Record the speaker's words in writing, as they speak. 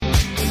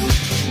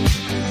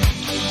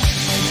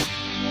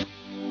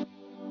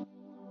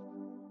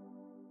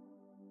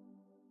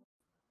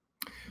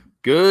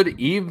Good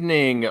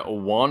evening,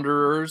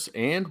 wanderers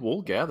and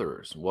wool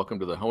gatherers. Welcome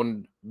to the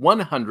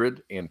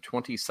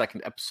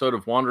 122nd episode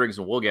of Wanderings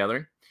and Wool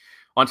Gathering.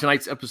 On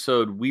tonight's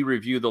episode, we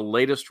review the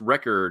latest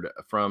record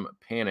from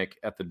Panic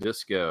at the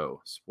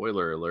Disco.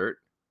 Spoiler alert,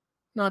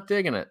 not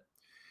digging it.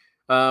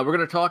 We're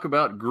going to talk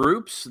about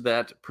groups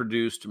that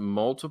produced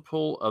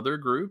multiple other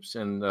groups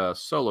and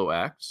solo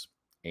acts.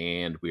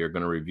 And we are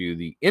going to review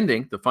the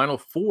ending, the final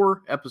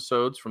 4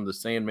 episodes from the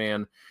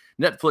Sandman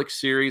Netflix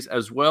series,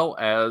 as well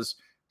as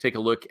take a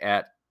look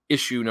at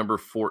issue number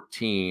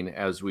 14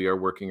 as we are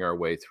working our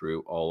way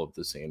through all of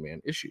the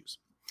Sandman issues.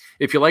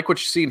 If you like what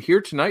you've seen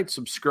here tonight,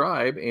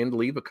 subscribe and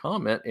leave a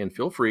comment, and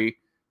feel free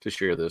to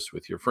share this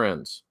with your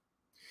friends.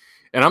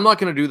 And I'm not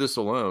going to do this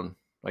alone.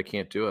 I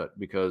can't do it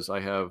because I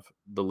have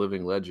the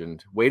living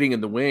legend waiting in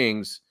the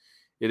wings.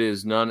 It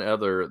is none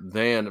other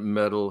than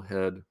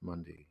Metalhead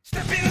Monday.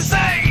 Step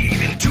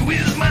inside into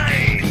his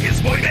mind.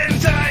 It's boy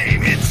band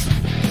time. It's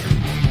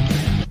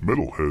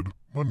Metalhead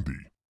Monday.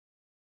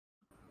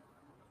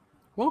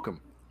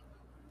 Welcome.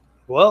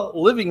 Well,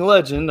 living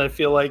legend, I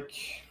feel like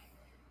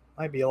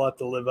might be a lot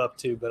to live up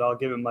to, but I'll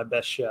give it my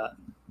best shot.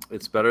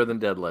 It's better than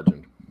Dead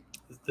Legend.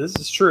 This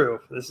is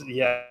true. This is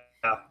yeah.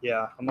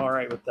 I'm all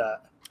right with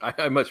that.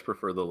 I much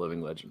prefer the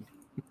living legend.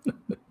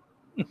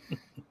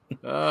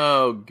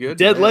 Oh, good.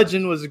 Dead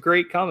Legend was a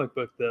great comic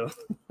book, though.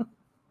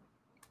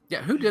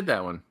 Yeah, who did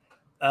that one?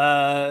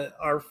 It's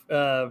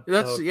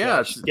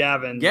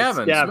Gavin.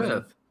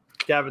 Smith.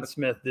 Gavin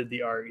Smith did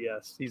the art.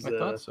 Yes, he's I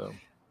thought so.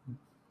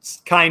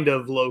 Kind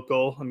of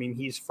local. I mean,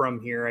 he's from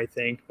here, I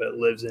think, but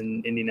lives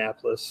in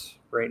Indianapolis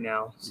right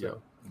now. So. Yeah,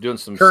 doing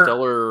some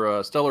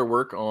stellar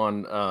work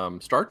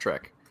on Star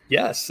Trek.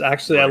 Yes,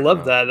 actually, I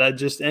love that. That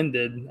just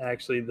ended.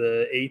 Actually,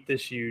 the 8th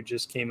issue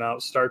just came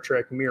out, Star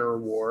Trek Mirror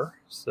War.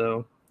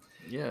 So,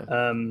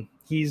 yeah,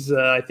 he's.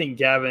 I think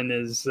Gavin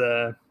is.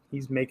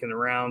 He's making the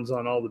rounds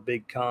on all the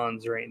big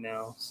cons right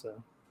now. So,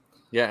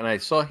 yeah, and I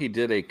saw he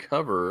did a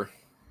cover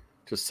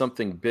to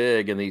something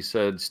big, and he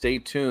said, "Stay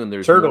tuned.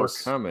 There's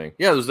Turtles more coming."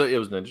 Yeah, it was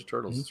Ninja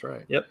Turtles. Mm-hmm. That's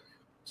right. Yep.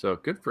 So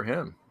good for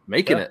him,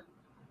 making it,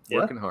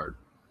 working hard.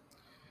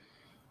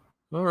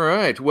 All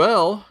right.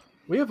 Well,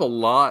 we have a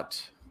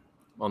lot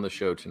on the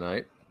show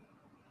tonight,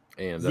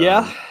 and you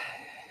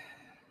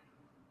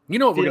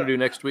know what we're going to do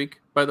next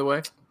week, by the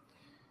way?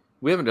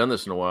 We haven't done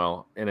this in a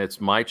while, and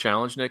it's my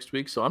challenge next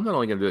week, so I'm not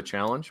only going to do a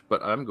challenge,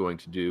 but I'm going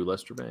to do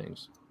Lester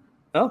Bangs.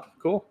 Oh,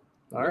 cool.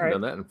 I haven't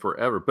done that in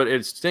forever, but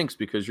it stinks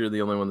because you're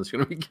the only one that's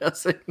going to be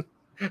guessing.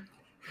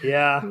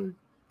 Yeah,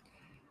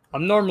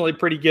 I'm normally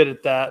pretty good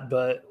at that,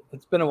 but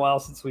it's been a while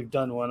since we've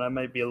done one. I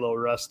might be a little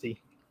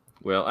rusty.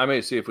 Well, I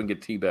may see if we can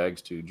get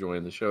Teabags to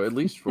join the show, at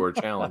least for a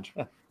challenge.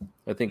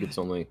 I think it's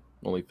only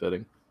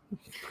fitting.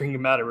 Bring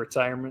him out of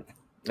retirement.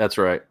 That's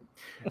right.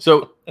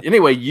 So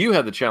anyway, you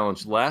had the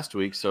challenge last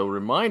week, so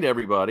remind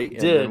everybody,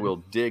 and then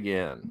we'll dig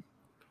in.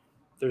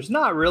 There's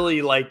not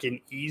really like an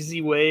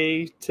easy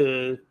way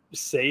to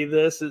say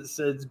this.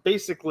 It's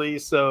basically,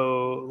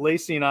 so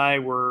Lacey and I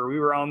we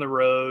were on the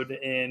road,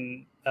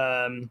 and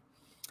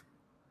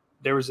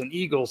there was an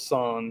Eagles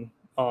song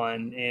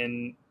on,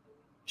 and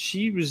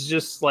she was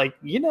just like,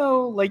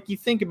 like you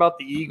think about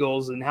the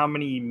Eagles and how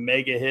many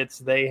mega hits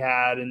they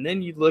had, and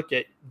then you look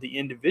at the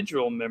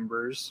individual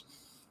members,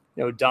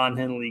 Don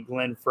Henley,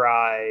 Glenn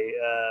Fry,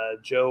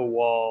 Joe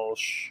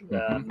Walsh,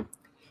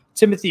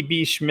 Timothy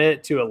B.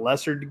 Schmidt to a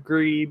lesser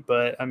degree,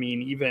 but I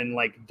mean, even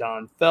like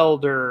Don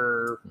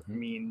Felder, I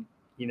mean,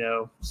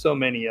 so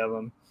many of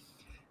them,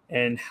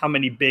 and how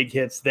many big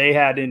hits they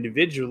had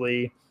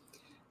individually.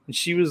 And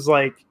she was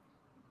like,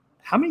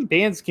 how many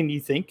bands can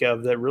you think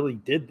of that really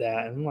did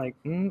that? And I'm like,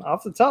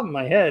 off the top of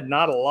my head,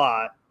 not a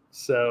lot.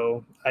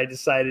 So I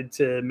decided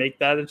to make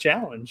that a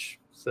challenge.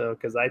 So,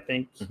 because I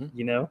think,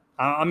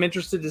 I'm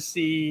interested to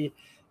see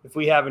if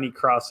we have any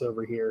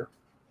crossover here.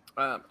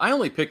 I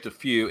only picked a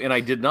few, and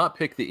I did not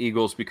pick the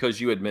Eagles because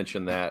you had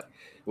mentioned that.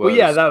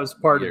 That was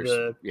part of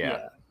the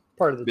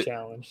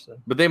challenge. So.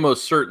 But they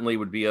most certainly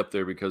would be up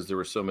there because there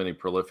were so many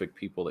prolific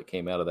people that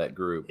came out of that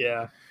group.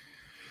 Yeah.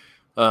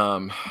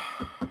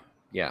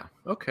 Yeah.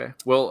 Okay.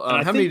 Well,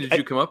 how many did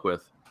you come up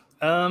with?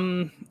 I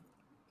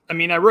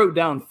mean, I wrote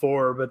down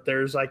 4, but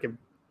I could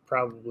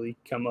probably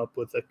come up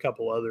with a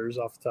couple others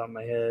off the top of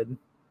my head.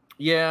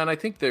 Yeah, and I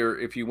think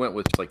if you went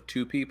with like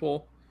 2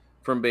 people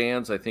from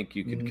bands, I think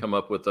you could come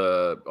up with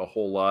a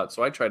whole lot.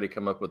 So I tried to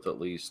come up with at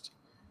least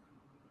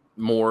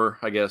more,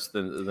 I guess,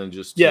 than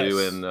just 2.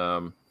 Yes.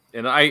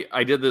 And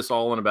I did this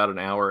all in about an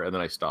hour, and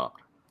then I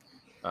stopped.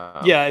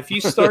 If you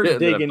start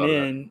digging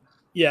in.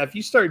 Yeah, if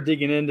you start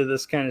digging into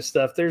this kind of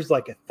stuff, there's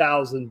like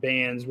 1,000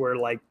 bands where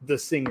like the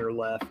singer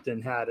left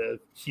and had a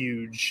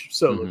huge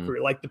solo career,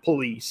 like the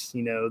Police,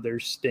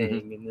 there's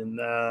Sting, and then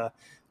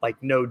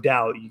like No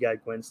Doubt, you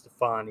got Gwen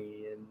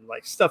Stefani and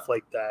like stuff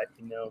like that,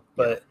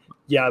 But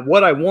yeah,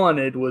 what I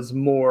wanted was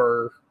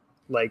more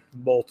like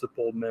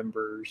multiple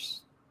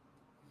members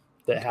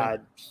that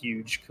had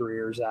huge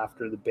careers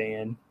after the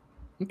band.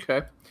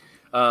 Okay.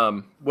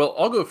 Well,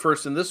 I'll go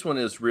first, and this one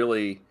is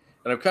really,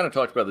 and I've kind of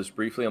talked about this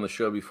briefly on the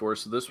show before,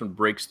 so this one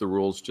breaks the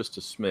rules just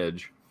a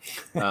smidge.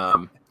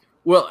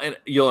 Well, and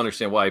you'll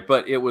understand why.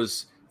 But it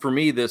was, for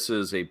me, this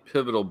is a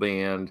pivotal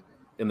band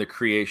in the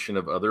creation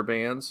of other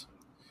bands.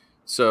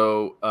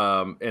 So,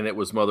 and it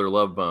was Mother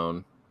Love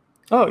Bone.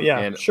 Oh, yeah,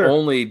 And sure.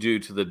 only due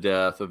to the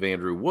death of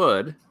Andrew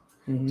Wood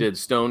Mhm. did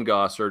Stone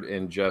Gossard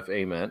and Jeff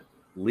Ament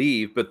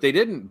leave. But they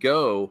didn't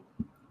go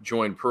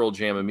join Pearl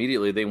Jam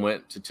immediately. They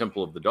went to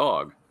Temple of the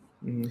Dog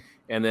Mhm.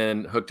 and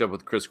then hooked up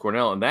with Chris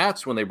Cornell. And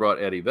that's when they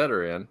brought Eddie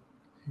Vedder in.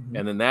 Mhm.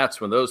 And then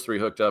that's when those three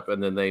hooked up,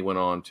 and then they went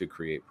on to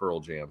create Pearl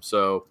Jam.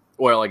 So,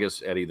 well, I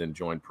guess Eddie then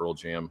joined Pearl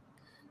Jam.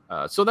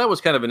 So that was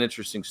kind of an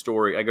interesting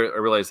story. I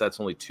realize that's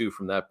only two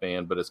from that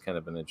band, but it's kind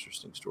of an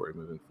interesting story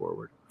moving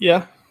forward.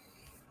 Yeah.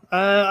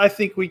 I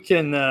think we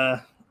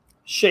can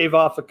shave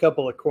off a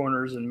couple of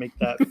corners and make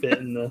that fit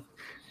in the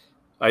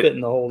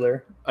hole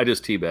there. I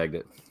just teabagged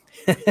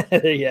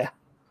it. Yeah.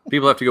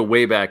 People have to go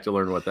way back to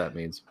learn what that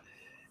means.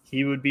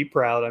 He would be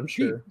proud, I'm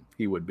sure.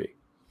 He would be.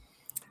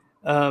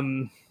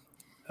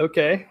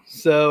 Okay,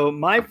 so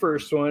my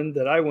first one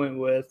that I went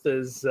with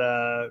is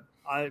I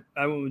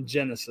went with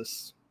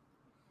Genesis.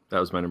 That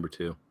was my number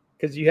 2.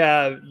 Because you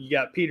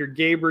got Peter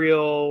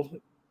Gabriel,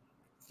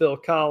 Phil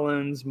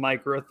Collins,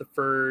 Mike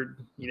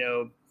Rutherford. You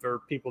know, for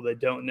people that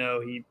don't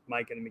know,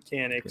 Mike and the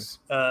Mechanics.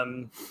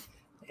 Okay.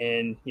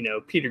 And you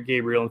know, Peter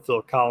Gabriel and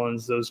Phil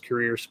Collins, those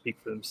careers speak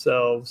for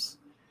themselves.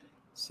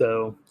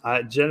 So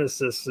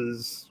Genesis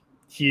is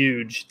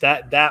huge.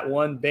 That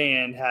one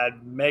band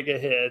had mega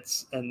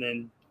hits, and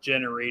then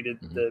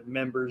the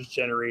members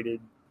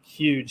generated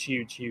huge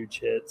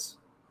hits.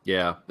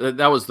 Yeah,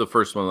 that was the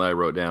first one that I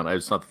wrote down.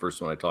 It's not the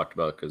first one I talked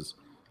about because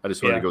I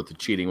just wanted to go with the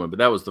cheating one, but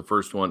that was the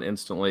first one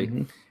instantly.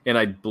 Mm-hmm. And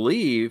I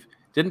believe,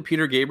 didn't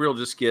Peter Gabriel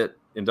just get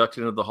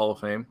inducted into the Hall of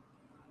Fame?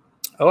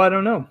 Oh, I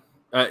don't know.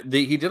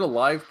 He did a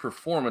live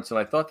performance, and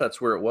I thought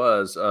that's where it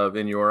was, of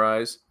In Your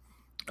Eyes.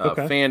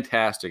 Okay.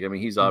 Fantastic. I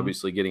mean, he's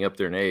obviously getting up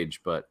there in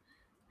age, but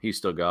he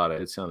still got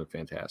it. It sounded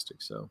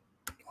fantastic. So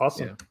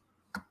awesome.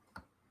 Yeah.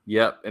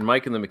 Yep. And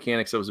Mike and the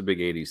Mechanics, that was a big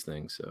 80s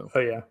thing. So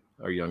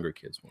our younger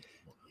kids won't.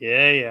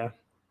 Yeah.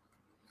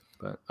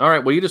 But all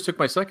right. Well, you just took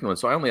my second one,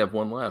 so I only have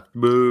one left.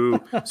 Boo.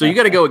 So you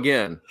got to go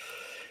again.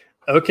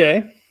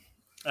 Okay.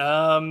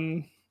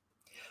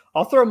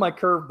 I'll throw my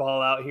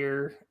curveball out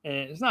here, and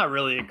it's not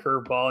really a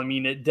curveball. I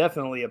mean, it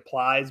definitely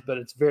applies, but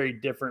it's very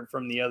different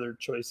from the other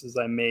choices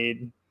I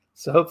made.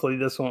 So hopefully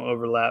this won't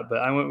overlap. But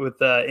I went with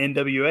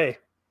NWA.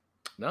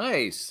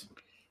 Nice.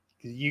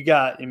 You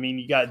got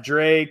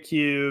Dre,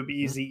 Cube,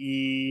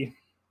 Eazy-E.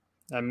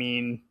 I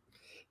mean,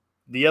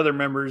 the other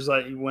members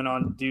went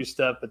on to do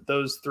stuff, but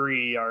those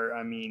three are,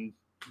 I mean,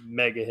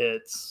 mega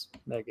hits.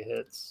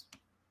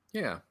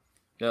 Yeah.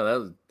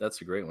 Yeah,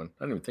 that's a great one.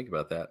 I didn't even think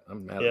about that.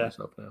 I'm mad at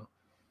myself now.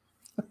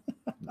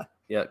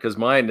 Yeah, because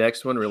my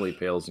next one really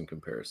pales in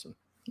comparison.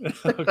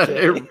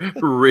 Okay.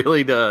 It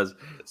really does.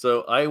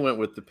 So I went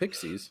with the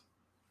Pixies.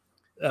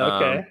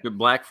 Okay.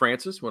 Black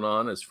Francis went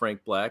on as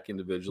Frank Black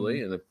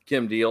individually, and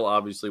Kim Deal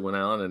obviously went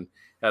on and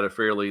had a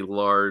fairly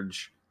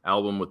large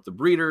album with the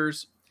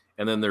Breeders,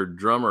 and then their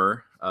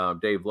drummer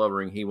Dave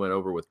Lovering, he went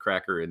over with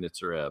Cracker and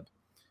Nitzer Ebb.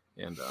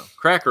 And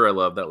Cracker, I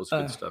love. That was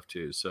good stuff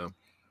too. So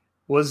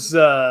was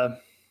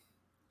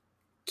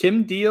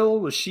Kim Deal,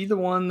 was she the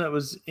one that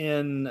was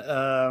in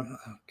oh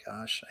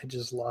gosh, I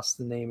just lost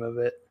the name of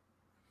it.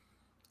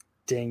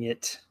 Dang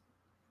it.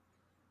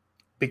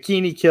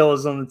 Bikini Kill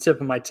is on the tip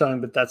of my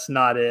tongue, but that's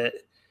not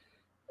it.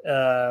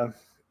 Oh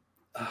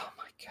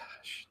my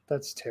gosh,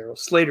 that's terrible.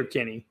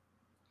 Sleater-Kinney.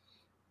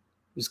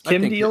 Was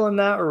Kim Deal in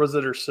that, or was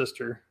it her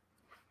sister?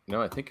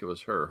 No, I think it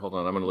was her. Hold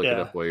on, I'm going to look it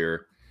up while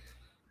you're.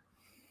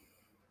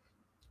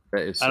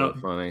 That is so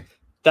funny.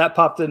 That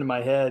popped into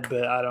my head,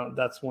 but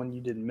that's one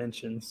you didn't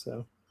mention.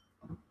 So.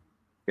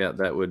 Yeah,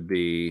 that would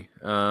be.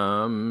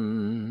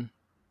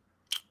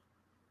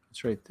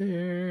 It's right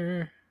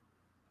there.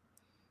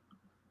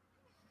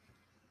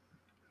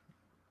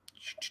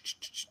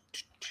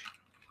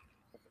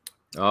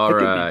 All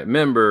right,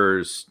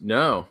 members.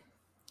 No,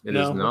 it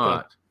is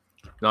not.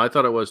 Okay. No, I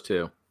thought it was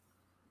too.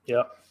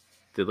 Yep.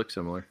 They look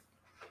similar.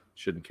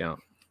 Shouldn't count.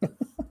 All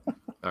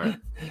right.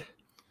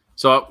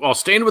 So I'll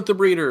stand with the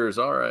Breeders.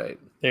 All right.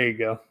 There you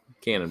go.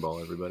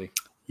 Cannonball, everybody.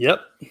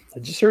 Yep. I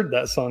just heard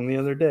that song the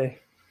other day.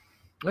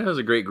 That has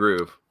a great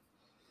groove.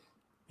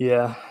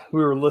 Yeah.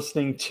 We were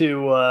listening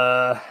to,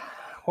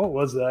 what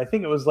was it? I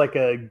think it was like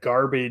a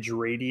garbage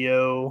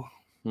radio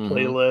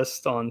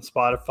playlist on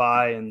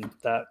Spotify, and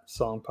that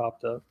song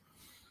popped up.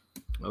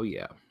 Oh,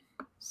 yeah.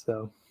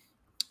 So,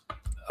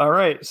 all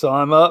right. So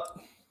I'm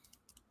up.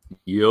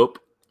 Yep.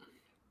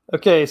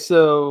 Okay.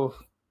 So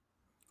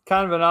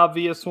kind of an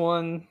obvious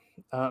one.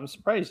 I'm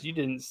surprised you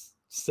didn't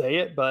say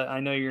it, but I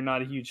know you're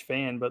not a huge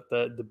fan, but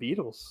the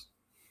Beatles.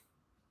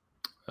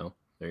 Oh,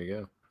 there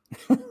you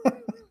go.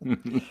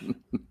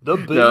 The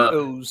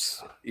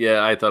Beatles. No,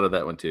 yeah, I thought of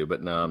that one too,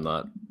 but no, I'm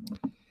not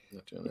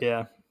doing it.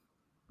 Yeah.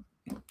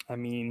 I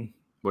mean,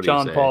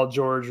 John, Paul,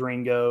 George,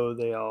 Ringo,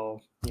 they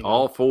all.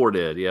 All four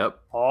did, yep.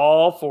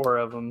 All four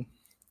of them.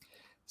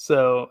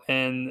 So,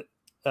 and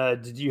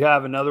did you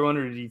have another one,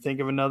 or did you think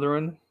of another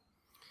one?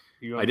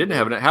 I didn't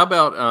have it. How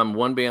about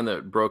one band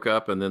that broke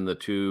up and then the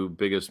two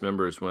biggest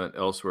members went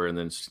elsewhere and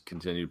then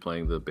continued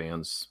playing the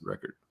band's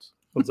records?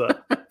 What's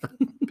up?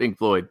 Pink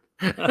Floyd.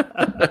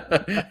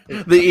 The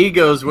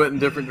egos went in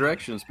different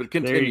directions, but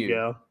continue. There you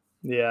go.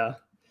 Yeah.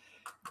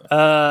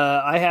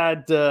 I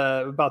had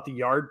about the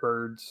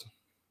Yardbirds.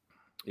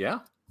 Yeah.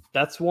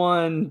 That's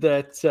one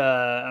that,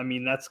 I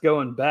mean, that's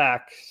going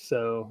back.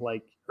 So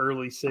like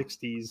early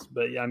 60s.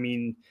 But I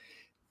mean,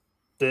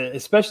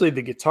 especially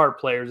the guitar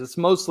players, it's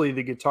mostly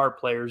the guitar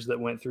players that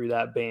went through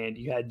that band.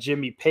 You had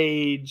Jimmy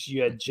Page,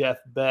 you had Jeff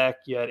Beck,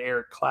 you had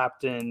Eric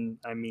Clapton.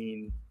 I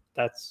mean,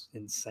 that's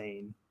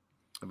insane.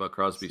 How about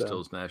Crosby,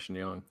 Stills, Nash and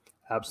Young?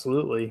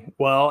 Absolutely.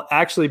 Well,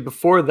 actually,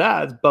 before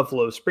that, it's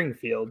Buffalo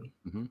Springfield.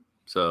 Mm-hmm.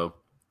 So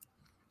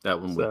that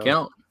one would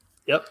count.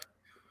 Yep.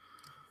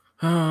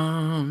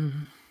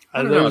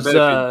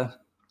 There's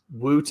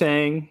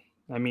Wu-Tang.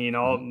 I mean,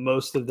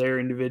 most of their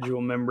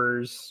individual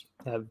members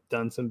have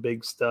done some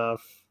big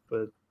stuff.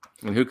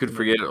 And who could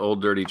forget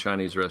Old Dirty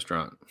Chinese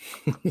Restaurant?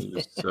 It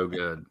was so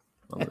good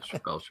on the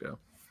Chappelle Show.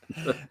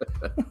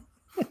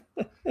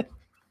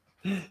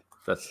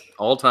 That's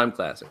all-time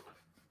classic.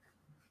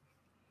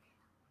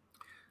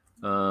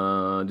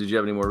 Did you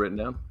have any more written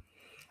down?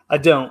 I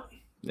don't.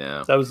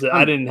 Yeah.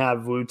 I didn't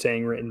have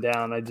Wu-Tang written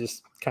down. I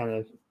just kind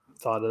of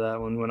thought of that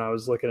one when I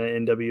was looking at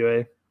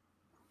NWA.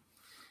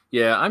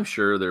 Yeah, I'm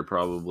sure there are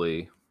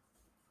probably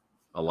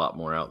a lot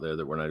more out there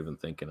that we're not even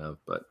thinking of.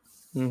 But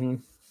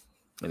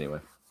anyway,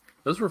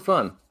 those were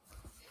fun.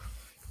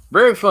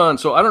 Very fun.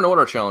 So I don't know what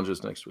our challenge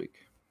is next week.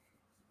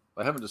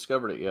 I haven't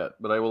discovered it yet,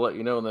 but I will let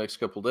you know in the next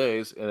couple of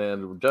days.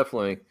 And we're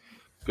definitely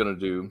going to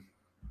do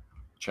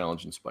a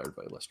challenge inspired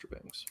by Lester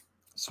Bangs.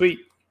 Sweet.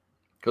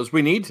 Because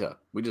we need to.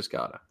 We just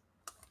got to.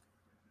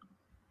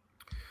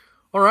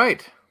 All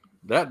right.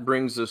 That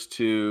brings us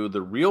to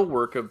the real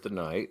work of the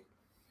night,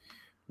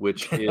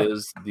 which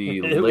is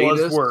the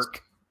latest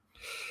work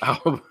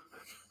album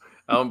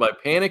by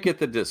Panic at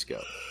the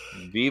Disco,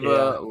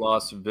 Viva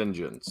Las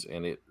Vengeance,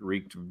 and it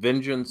wreaked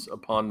vengeance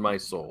upon my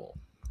soul.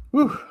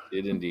 Whew.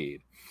 It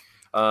indeed.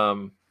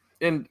 And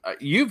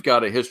you've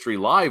got a history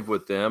live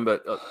with them,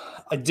 but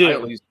I do. I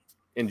at least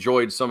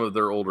enjoyed some of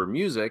their older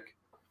music.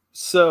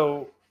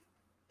 So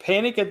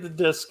Panic at the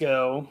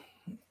Disco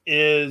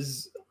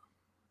is,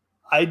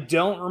 I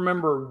don't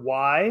remember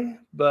why,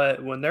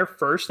 but when their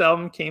first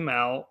album came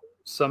out,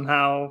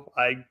 somehow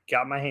I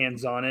got my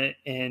hands on it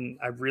and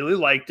I really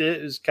liked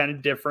it. It was kind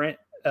of different.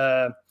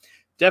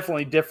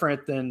 Definitely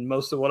different than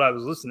most of what I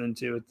was listening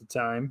to at the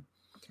time.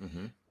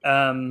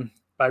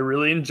 I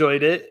really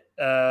enjoyed it.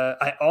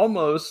 I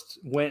almost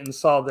went and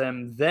saw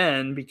them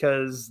then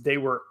because they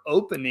were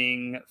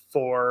opening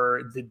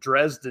for the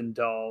Dresden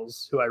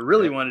Dolls, who I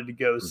really wanted to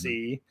go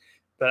see,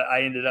 but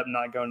I ended up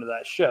not going to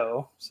that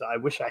show. So I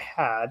wish I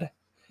had.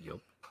 Yep.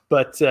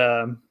 But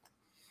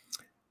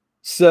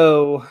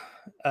so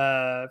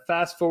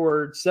fast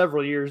forward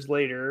several years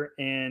later,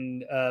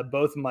 and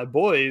both of my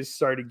boys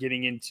started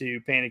getting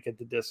into Panic at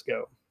the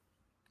Disco.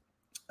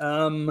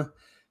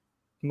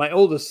 My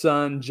oldest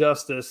son,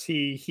 Justice,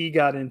 he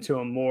got into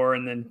him more,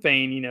 and then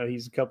Fane,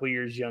 he's a couple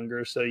years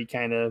younger, so he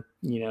kind of,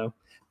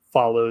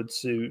 followed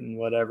suit and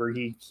whatever.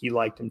 He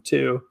liked him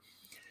too.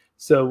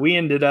 So we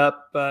ended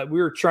up,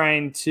 we were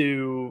trying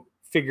to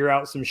figure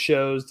out some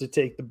shows to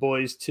take the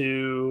boys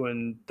to,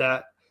 and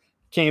that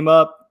came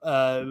up.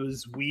 It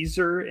was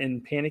Weezer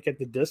and Panic at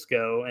the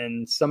Disco,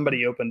 and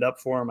somebody opened up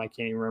for them. I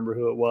can't even remember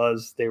who it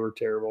was. They were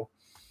terrible.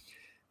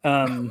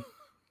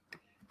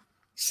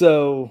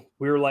 So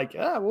we were like,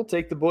 we'll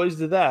take the boys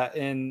to that.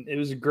 And it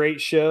was a great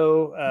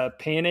show.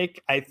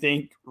 Panic, I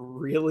think,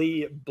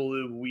 really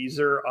blew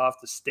Weezer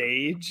off the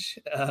stage,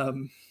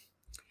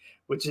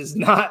 which is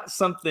not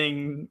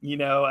something,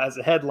 as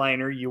a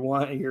headliner, you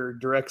want your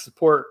direct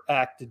support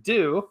act to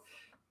do.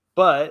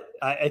 But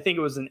I think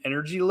it was an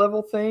energy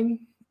level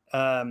thing.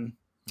 Brendan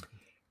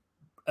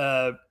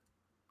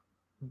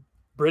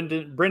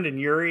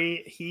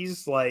Urie,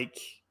 he's like,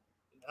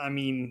 I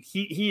mean,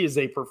 he is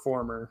a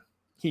performer.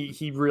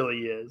 He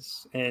really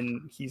is.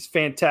 And he's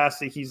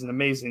fantastic. He's an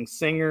amazing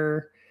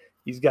singer.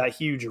 He's got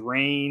huge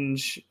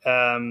range.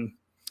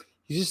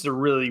 He's just a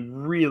really,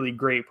 really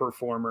great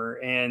performer.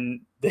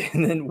 And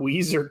then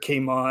Weezer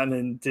came on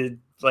and did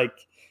their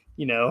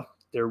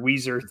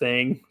Weezer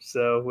thing.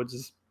 So, which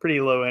is pretty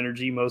low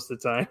energy most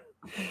of the time.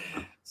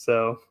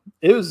 So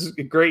it was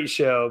a great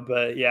show,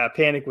 but yeah,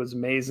 Panic was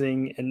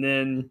amazing. And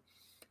then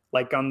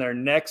like on their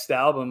next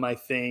album, I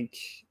think,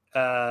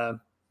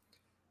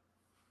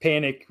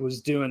 Panic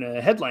was doing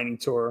a headlining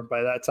tour.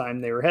 By that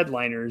time they were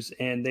headliners,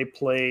 and they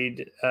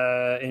played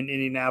in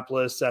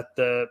Indianapolis at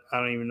I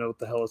don't even know what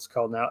the hell it's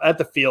called now, at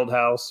the Field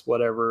House,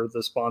 whatever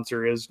the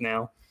sponsor is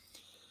now.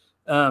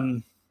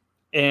 And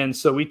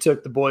so we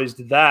took the boys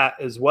to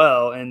that as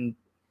well. And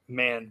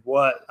man,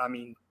 what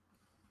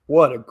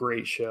a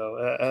great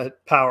show.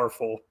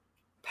 Powerful.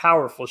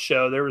 powerful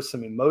show. There was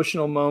some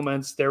emotional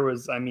moments. There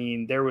was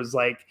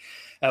like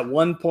at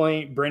one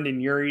point, Brendan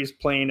Urie's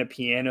playing a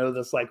piano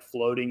that's like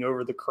floating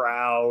over the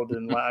crowd.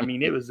 And I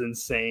mean, it was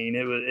insane.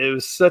 It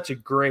was such a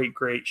great,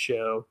 great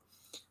show.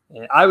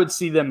 And I would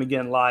see them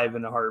again live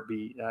in a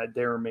heartbeat.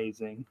 They're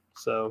amazing.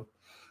 So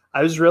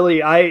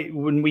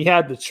when we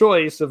had the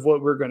choice of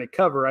what we're going to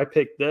cover, I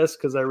picked this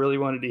because I really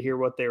wanted to hear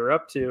what they were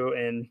up to.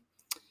 And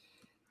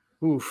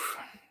oof,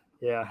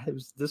 yeah,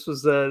 this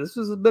was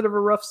a bit of a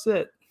rough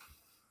sit.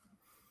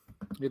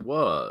 It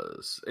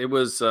was.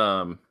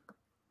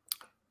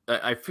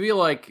 I feel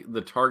like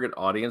the target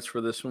audience for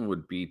this one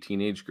would be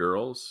teenage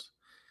girls.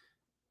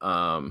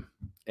 And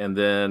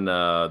then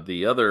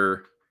the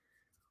other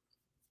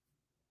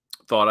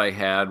thought I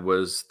had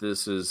was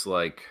this is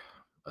like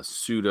a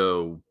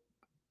pseudo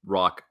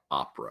rock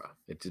opera.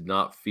 It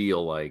didn't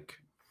feel like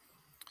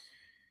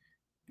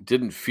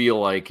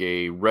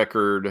a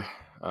record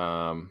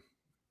that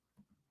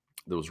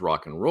was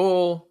rock and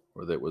roll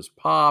or that was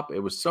pop. It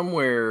was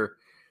somewhere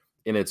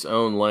in its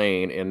own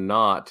lane and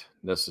not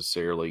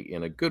necessarily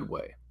in a good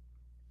way.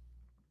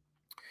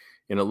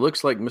 And it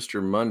looks like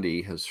Mr.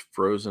 Mundy has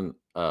frozen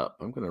up.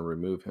 I'm going to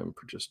remove him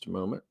for just a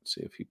moment, see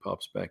if he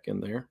pops back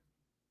in there.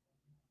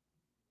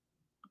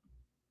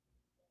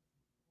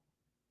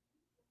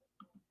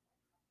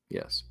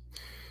 Yes.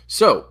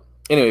 So,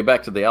 anyway,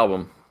 back to the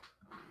album.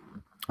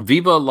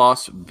 Viva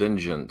Las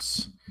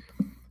Vengeance.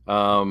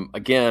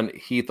 Again,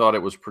 he thought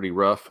it was pretty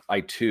rough. I,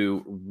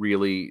 too,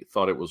 really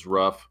thought it was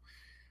rough.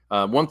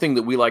 One thing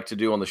that we like to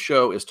do on the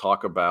show is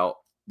talk about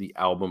the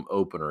album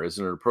opener. Is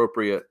it an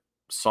appropriate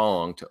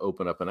song to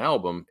open up an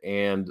album?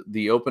 And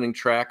the opening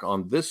track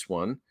on this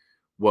one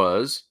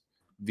was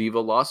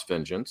Viva Las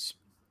Vengeance.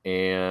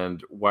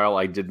 And while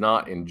I did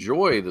not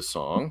enjoy the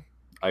song,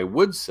 I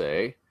would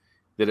say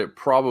that it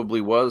probably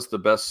was the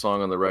best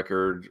song on the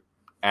record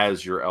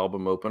as your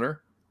album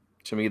opener.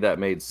 To me, that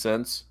made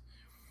sense.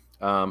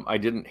 I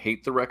didn't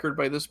hate the record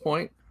by this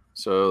point,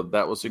 so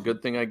that was a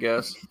good thing, I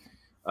guess.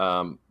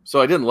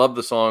 So I didn't love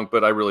the song,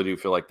 but I really do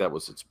feel like that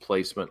was its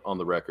placement on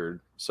the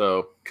record.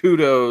 So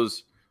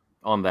kudos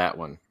on that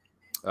one.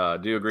 Do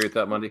you agree with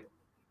that, Mundy?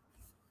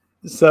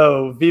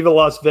 So Viva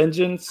Las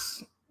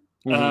Vengeance.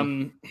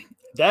 Mm-hmm.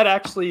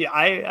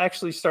 I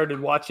actually started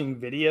watching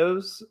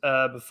videos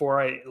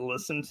before I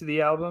listened to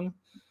the album.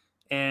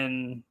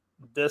 And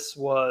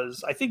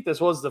I think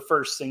this was the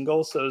first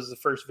single. So it was the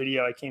first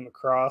video I came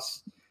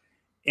across.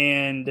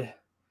 And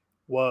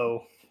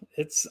whoa.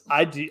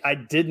 I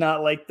did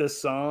not like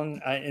this song,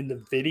 and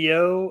the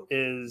video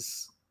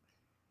is,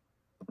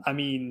 I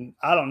mean,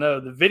 I don't know.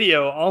 The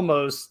video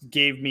almost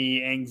gave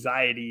me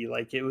anxiety.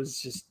 Like it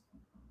was just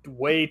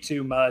way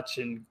too much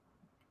and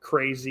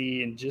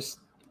crazy and just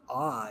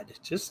odd,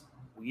 just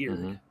weird.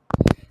 Mm-hmm.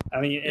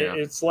 I mean, yeah.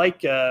 It's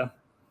like,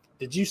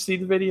 did you see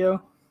the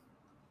video?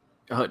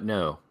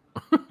 No.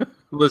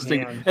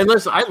 Listening, man. And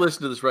listen, I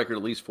listened to this record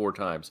at least 4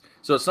 times.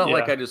 So it's not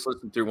like I just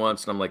listened through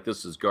once and I'm like,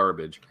 this is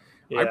garbage.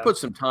 Yeah. I put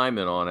some time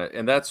in on it,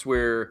 and that's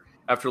where,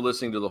 after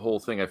listening to the whole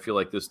thing, I feel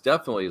like this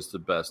definitely is the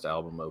best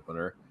album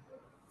opener.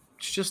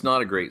 It's just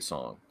not a great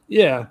song.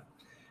 Yeah.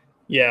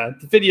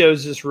 The video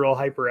is just real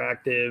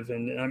hyperactive,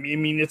 and I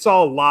mean, it's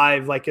all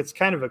live, like it's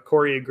kind of a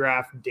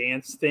choreographed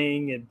dance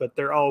thing, but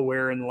they're all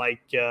wearing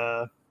like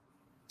I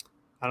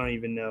don't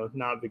even know,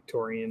 not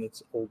Victorian,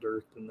 it's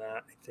older than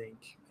that, I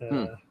think.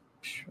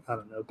 I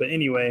don't know, but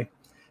anyway,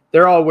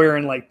 they're all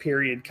wearing like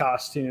period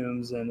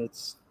costumes, and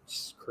it's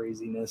just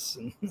craziness,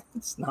 and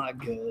it's not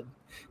good.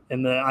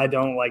 And I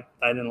didn't like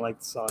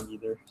the song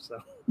either. So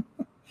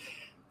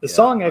the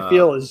song I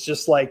feel is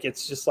just like,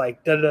 it's just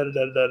like da da da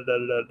da da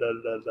da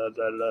da da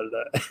da da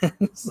da.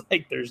 It's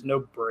like there's no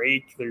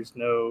break, there's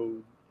no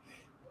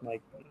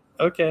like,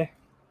 okay,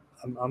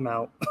 I'm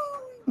out.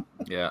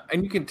 Yeah,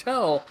 and you can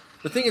tell,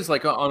 the thing is,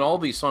 like on all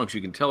these songs,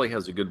 you can tell he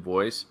has a good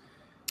voice.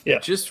 Yeah,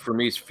 it just for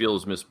me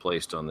feels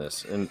misplaced on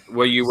this. And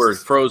while you were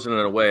frozen in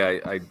a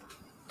way, I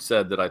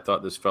said that I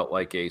thought this felt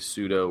like a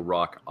pseudo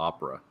rock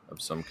opera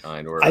of some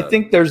kind. Or I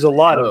think there's a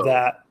lot of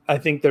that. I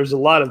think there's a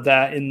lot of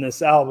that in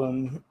this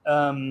album,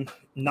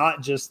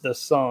 not just the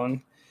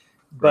song,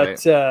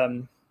 but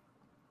right.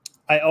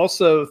 I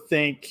also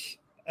think,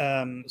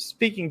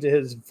 speaking to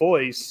his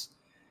voice,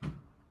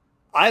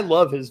 I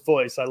love his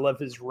voice. I love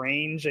his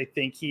range. I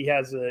think he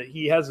has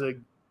a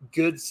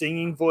good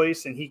singing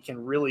voice, and he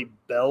can really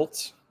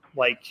belt,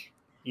 like,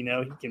 you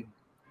know, he can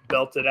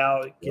belt it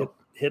out,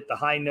 hit the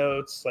high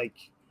notes. Like,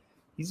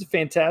 he's a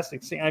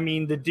fantastic singer. I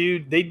mean, the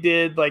dude, they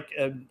did like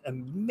an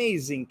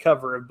amazing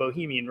cover of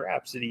Bohemian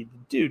Rhapsody. The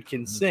dude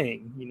can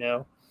sing, you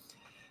know.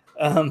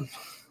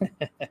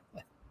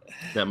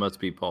 That must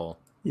be Paul.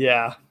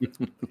 Yeah. It's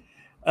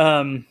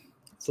a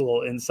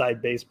little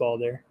inside baseball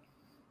there.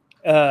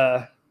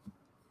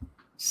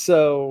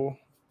 So,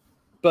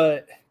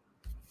 but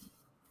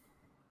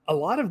a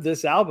lot of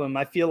this album,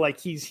 I feel like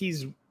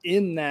he's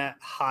in that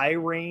high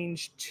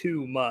range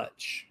too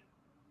much.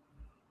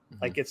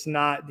 Like it's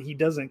not, he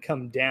doesn't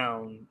come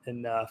down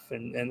enough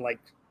and like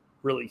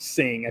really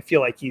sing. I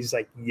feel like he's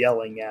like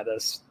yelling at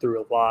us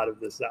through a lot of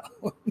this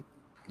album.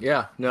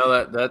 Yeah,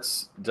 no,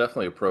 that's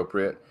definitely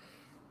appropriate.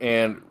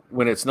 And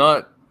when it's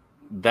not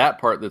that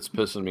part that's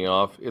pissing me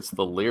off, it's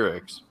the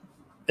lyrics.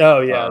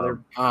 Oh yeah, they're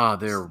They're some of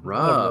them are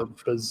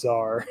rough.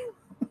 bizarre.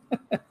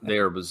 They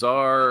are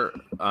bizarre.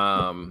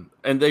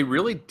 And they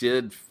really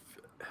did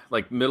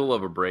like middle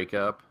of a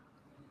breakup.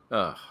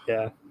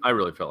 Yeah, I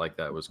really felt like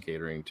that was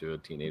catering to a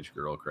teenage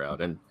girl crowd,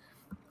 and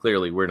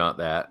clearly we're not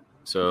that.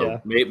 So yeah.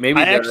 maybe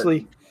I that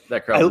actually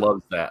that crowd I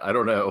loves that. I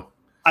don't know.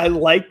 I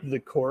liked the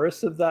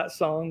chorus of that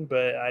song,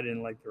 but I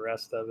didn't like the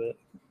rest of it.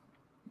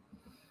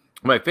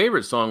 My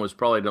favorite song was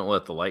probably "Don't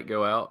Let the Light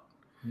Go Out."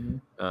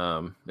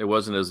 Mm-hmm. It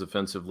wasn't as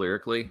offensive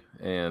lyrically,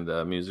 and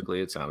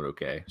musically, it sounded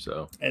okay.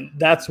 So, And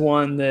that's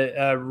one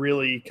that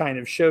really kind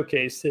of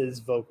showcased his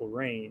vocal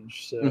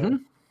range. So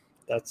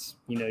that's,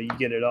 you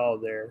get it all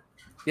there.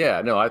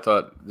 yeah, no, I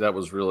thought that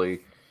was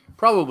really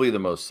probably the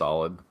most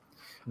solid.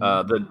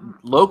 The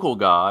Local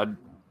God,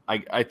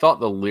 I thought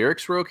the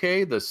lyrics were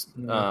okay. This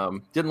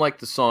didn't like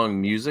the song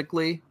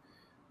musically,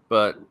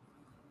 but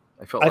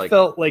I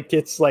felt like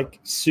it's like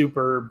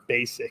super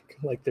basic.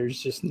 Like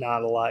there's just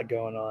not a lot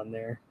going on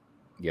there.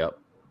 Yep.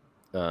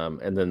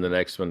 And then the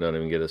next one, don't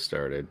even get us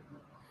started.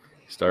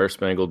 Star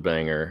Spangled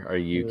Banger. Are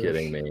you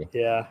kidding me?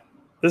 Yeah.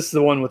 This is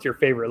the one with your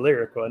favorite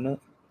lyric, wasn't it?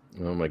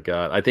 Oh my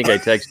God. I think I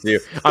texted you.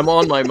 I'm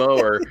on my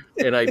mower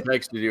and I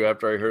texted you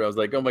after I heard. I was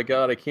like, oh my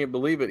God, I can't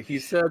believe it. He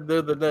said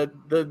they're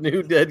the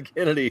new dead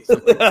Kennedys.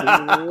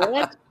 I'm like,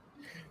 what?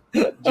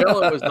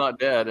 Jello is not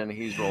dead and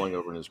he's rolling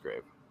over in his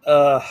grave.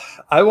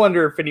 I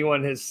wonder if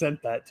anyone has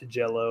sent that to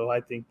Jello.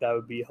 I think that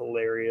would be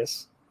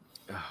hilarious.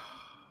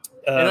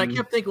 And I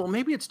kept thinking, well,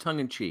 maybe it's tongue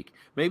in cheek.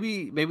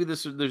 Maybe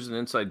there's an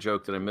inside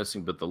joke that I'm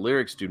missing, but the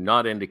lyrics do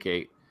not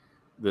indicate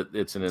that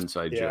it's an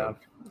inside joke.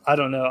 I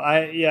don't know.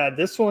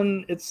 This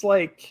one, it's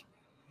like,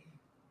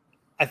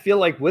 I feel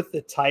like with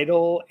the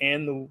title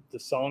and the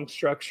song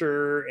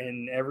structure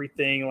and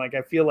everything, like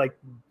I feel like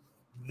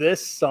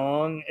this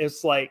song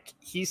is like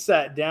he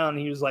sat down and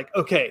he was like,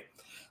 okay,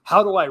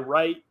 how do I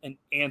write an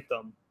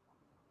anthem?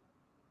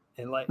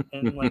 And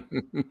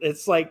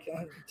it's like,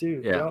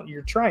 dude,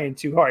 you're trying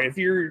too hard. If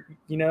you're,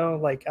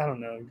 like, I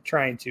don't know, you're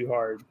trying too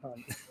hard.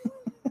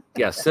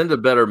 Yeah, send a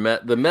better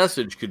the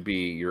message could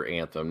be your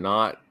anthem,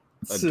 not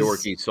a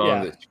dorky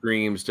song that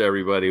screams to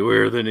everybody,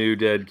 we're the new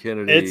dead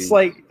Kennedys. It's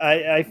like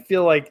I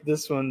feel like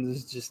this one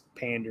is just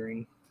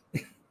pandering.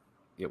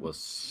 It was.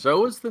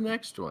 So is the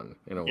next one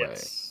in a way.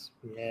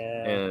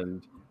 Yeah.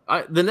 And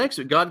the next,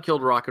 God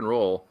Killed Rock and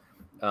Roll.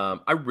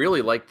 I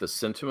really like the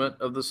sentiment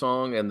of the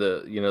song and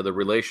the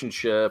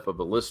relationship of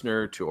a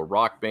listener to a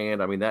rock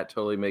band. I mean, that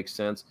totally makes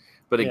sense.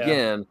 But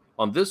again,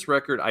 on this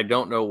record, I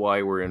don't know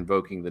why we're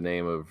invoking the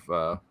name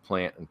of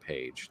Plant and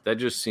Page. That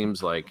just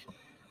seems like,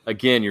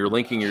 again, you're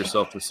linking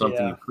yourself to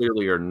something you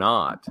clearly are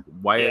not.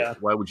 Why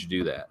would you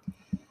do that?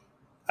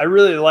 I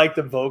really like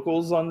the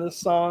vocals on this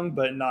song,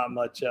 but not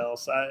much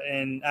else.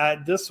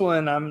 This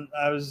one,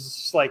 I was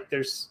just like,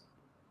 there's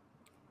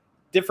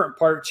different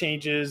part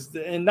changes,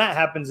 and that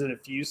happens in a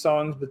few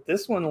songs. But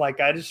this one,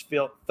 like, I just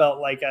felt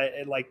like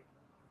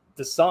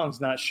the song's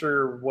not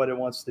sure what it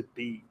wants to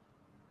be.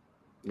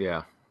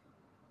 Yeah,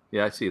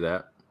 I see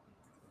that.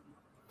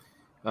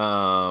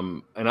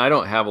 And I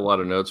don't have a lot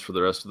of notes for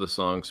the rest of the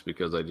songs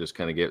because I just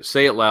kind of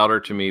Say It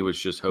Louder to me was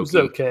just hokey.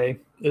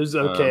 It was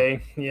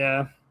okay.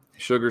 Yeah.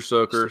 Sugar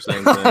Soaker,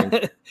 same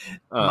thing.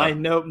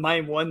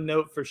 My one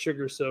note for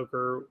Sugar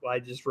Soaker, I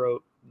just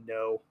wrote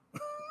no.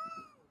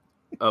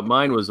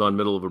 Mine was on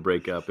Middle of a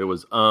Breakup. It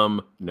was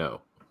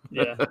no.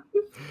 Yeah.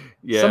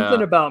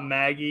 Something about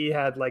Maggie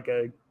had like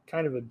a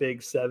kind of a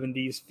big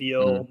 70s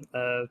feel.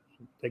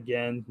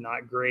 Again,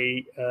 not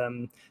great.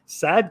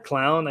 Sad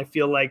Clown, I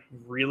feel like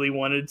really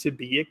wanted to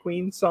be a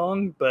Queen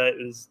song, but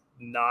it was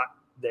not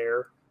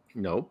there.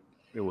 Nope,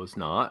 it was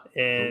not.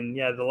 And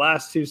the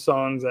last two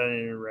songs, I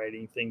didn't even write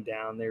anything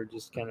down. They were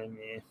just kind of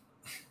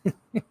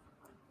meh.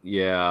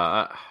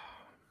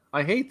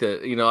 I hate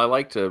that. I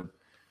like to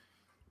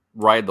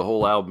ride the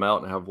whole album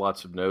out and have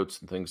lots of notes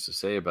and things to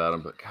say about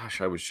them, but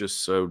gosh, I was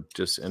just so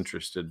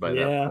disinterested by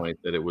that point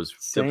that it was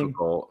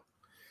difficult.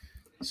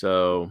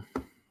 So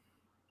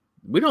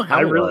we don't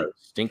have a lot of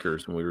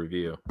stinkers when we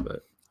review,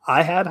 but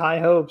I had high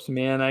hopes,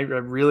 man. I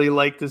really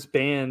like this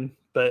band,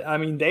 but I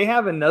mean, they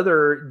have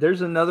there's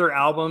another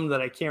album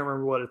that I can't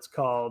remember what it's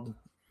called,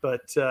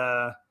 but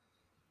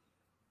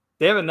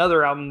they have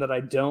another album that I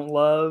don't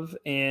love,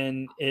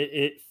 and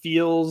it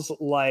feels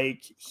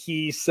like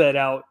he set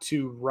out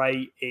to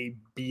write a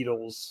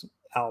Beatles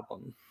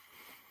album.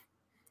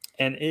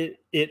 And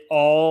it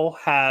all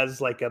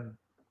has like a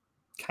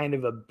kind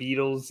of a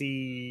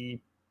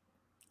Beatlesy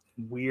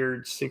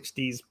weird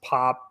 60s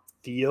pop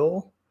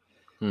feel.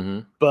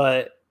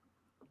 But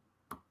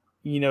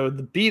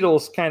the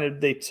Beatles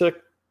they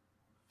took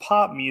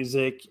pop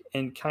music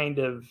and kind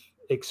of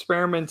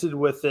experimented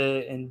with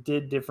it and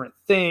did different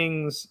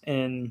things,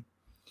 and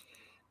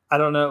I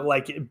don't know,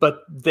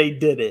 but they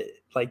did it.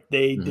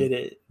 They did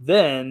it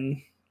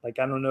then. I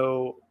don't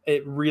know,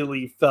 it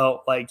really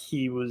felt like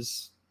he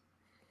was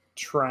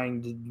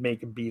trying to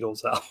make a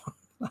Beatles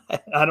album.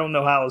 I don't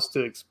know how else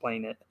to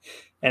explain it,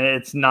 and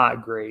it's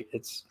not great.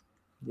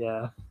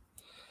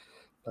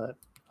 But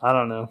I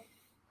don't know.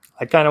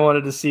 I kind of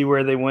wanted to see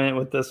where they went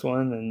with this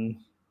one, and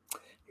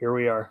here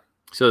we are.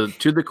 So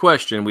to the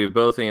question, we've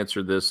both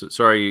answered this.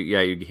 Sorry,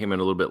 you came in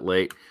a little bit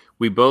late.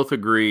 We both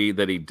agree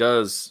that he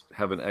does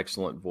have an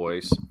excellent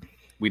voice.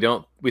 We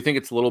think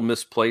it's a little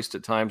misplaced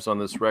at times on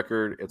this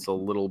record. It's a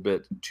little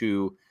bit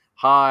too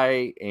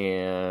high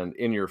and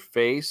in your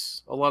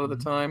face a lot of the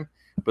time,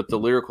 but the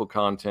lyrical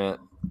content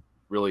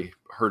really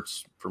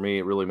hurts for me.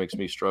 It really makes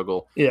me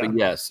struggle. Yeah. But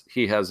yes,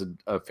 he has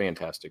a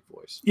fantastic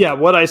voice. Yeah,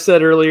 what I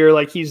said earlier,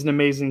 like he's an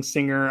amazing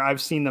singer.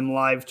 I've seen them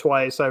live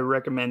twice. I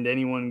recommend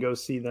anyone go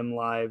see them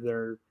live.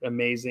 They're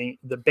amazing.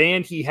 The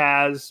band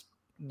he's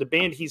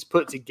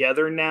put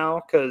together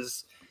now,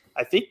 because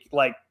I think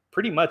like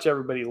pretty much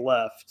everybody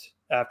left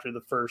after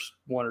the first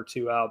one or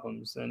two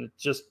albums, and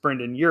it's just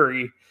Brendan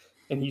Urie,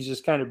 and he's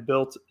just kind of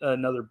built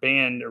another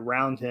band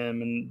around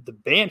him. And the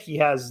band he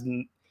has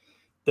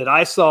that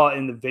I saw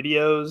in the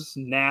videos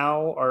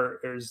now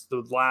is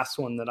the last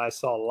one that I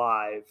saw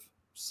live.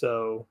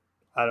 So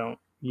I don't,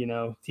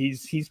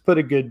 he's put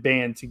a good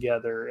band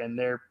together, and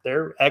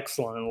they're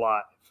excellent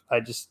live. I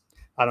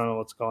don't know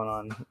what's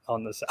going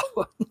on this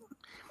album.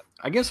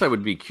 I guess I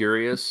would be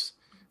curious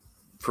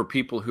for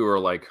people who are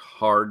like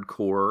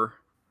hardcore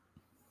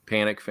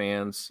Panic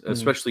fans,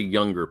 especially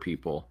younger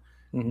people.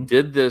 Mm-hmm.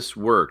 Did this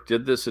work?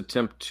 Did this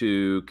attempt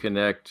to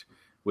connect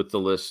with the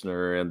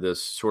listener and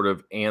this sort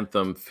of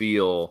anthem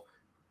feel?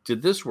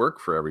 Did this work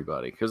for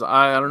everybody? Because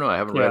I don't know. I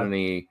haven't read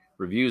any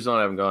reviews on it.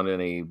 I haven't gone to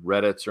any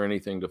Reddits or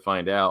anything to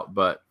find out,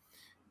 but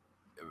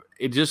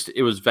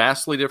it was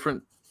vastly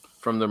different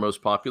from their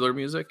most popular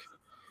music.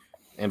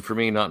 And for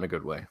me, not in a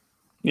good way.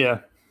 Yeah.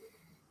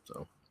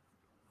 So,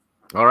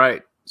 all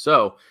right.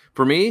 So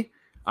for me,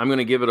 I'm going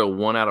to give it a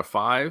 1 out of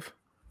 5.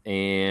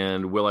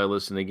 And will I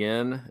listen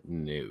again?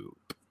 No.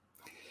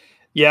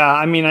 Yeah,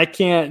 I mean, I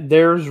can't.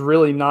 There's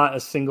really not a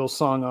single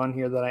song on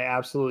here that I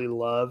absolutely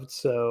loved.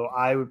 So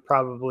I would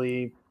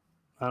probably,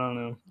 I don't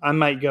know, I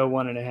might go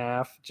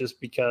 1.5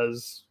 just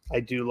because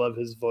I do love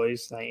his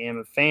voice. And I am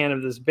a fan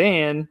of this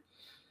band,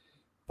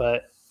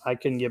 but I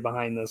couldn't get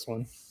behind this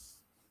one.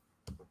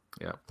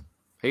 Yeah.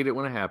 Hate it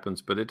when it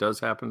happens, but it does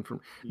happen.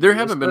 There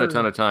haven't been a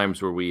ton of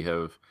times where we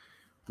have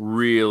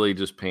really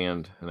just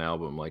panned an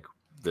album like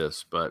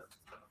this, but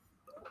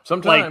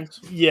sometimes.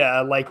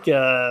 Like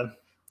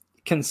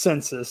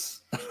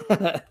Consensus.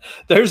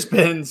 There's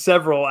been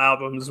several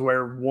albums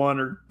where one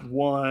or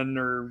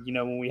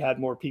when we had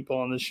more people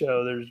on the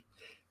show, there's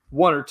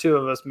one or two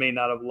of us may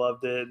not have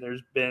loved it.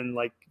 There's been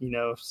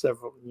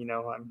several,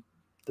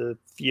 the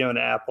Fiona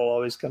Apple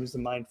always comes to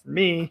mind for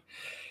me.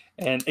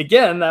 And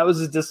again, that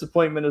was a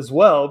disappointment as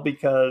well,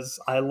 because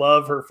I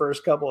love her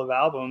first couple of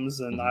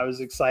albums and I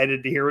was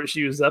excited to hear what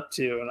she was up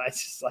to. And I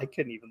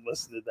couldn't even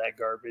listen to that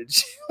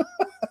garbage.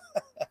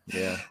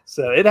 Yeah.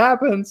 So it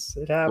happens.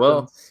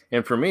 Well,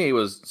 and for me, it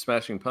was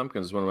Smashing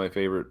Pumpkins, one of my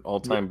favorite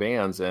all-time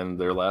bands, and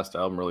their last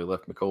album really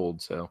left me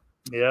cold. So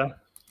yeah.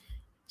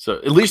 So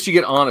at least you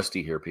get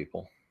honesty here,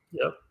 people.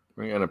 Yep.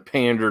 We're going to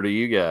pander to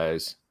you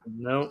guys.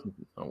 Nope.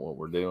 On what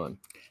we're doing.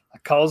 I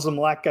calls them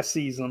like I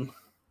sees them.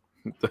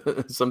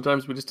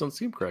 Sometimes we just don't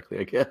see them correctly,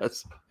 I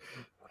guess.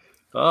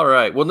 All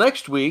right. Well,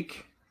 next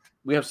week,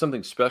 we have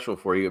something special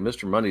for you.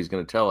 Mr. Monday is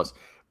going to tell us.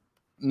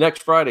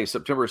 Next Friday,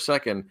 September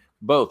 2nd,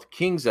 both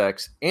King's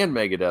X and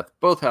Megadeth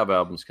both have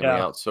albums coming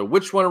out. So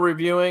which one are we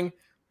reviewing?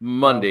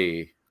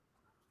 Monday.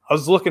 I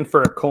was looking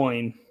for a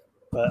coin,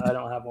 but I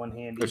don't have one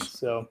handy.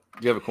 So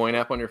do you have a coin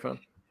app on your phone?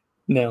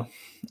 No.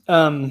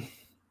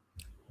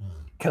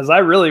 Because I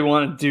really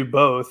want to do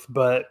both,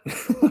 but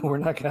we're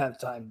not going to have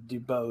time to do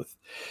both.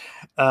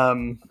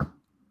 I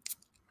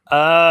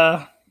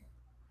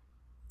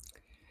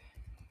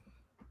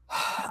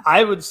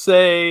would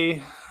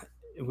say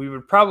we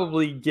would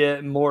probably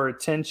get more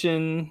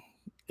attention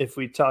if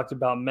we talked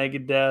about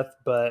Megadeth,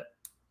 but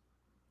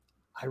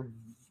I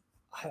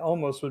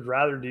almost would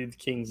rather do the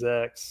King's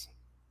X.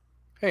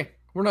 Hey,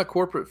 we're not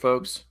corporate,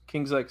 folks.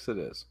 King's X it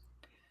is.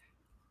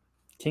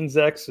 King's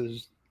X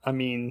is,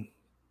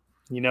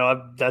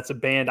 that's a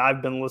band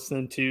I've been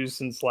listening to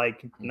since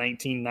like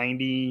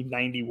 1990,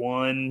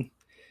 91.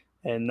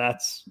 And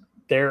that's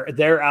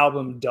their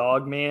album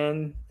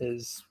Dogman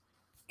is,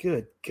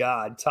 good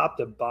God, top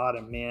to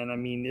bottom, man. I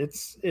mean,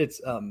 it's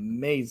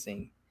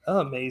amazing.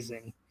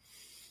 Amazing.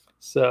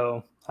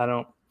 So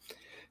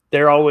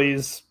they're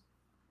always,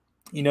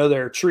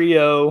 they're a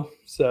trio.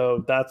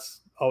 So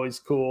that's always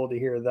cool to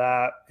hear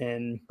that.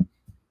 And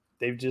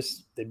they've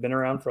been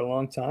around for a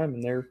long time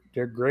and they're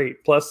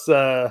great. Plus,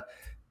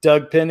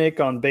 Doug Pinnick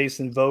on bass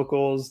and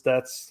vocals.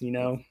 That's,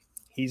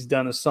 he's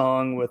done a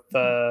song with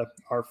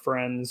our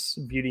friends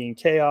Beauty and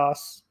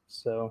Chaos.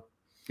 So,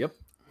 yep.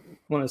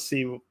 Want to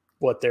see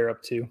what they're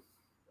up to.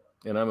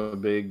 And I'm a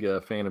big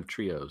fan of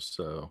trios,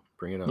 so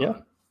bring it on. Yeah.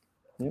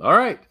 Yep. All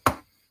right.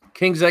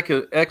 King's X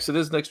it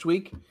is next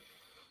week.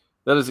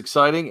 That is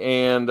exciting,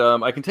 and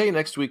I can tell you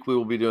next week we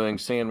will be doing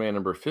Sandman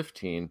number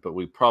 15, but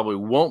we probably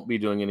won't be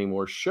doing any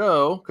more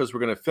show because we're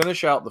going to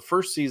finish out the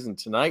first season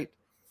tonight,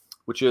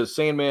 which is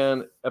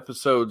Sandman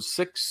episodes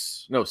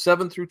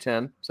 7 through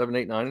 10, 7,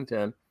 8, 9, and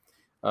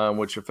 10,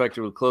 which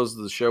effectively closes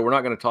the show. We're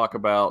not going to talk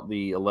about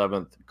the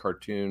 11th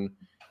cartoon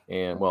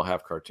and, well,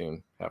 half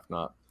cartoon, half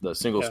not, the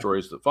single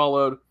stories that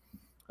followed,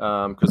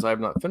 because I have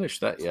not finished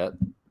that yet,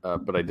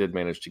 but I did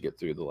manage to get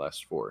through the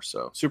last 4,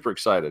 so super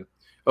excited.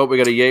 Oh, we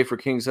got a yay for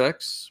King's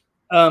X.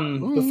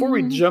 Before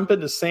we jump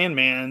into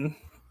Sandman,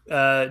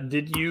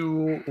 did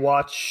you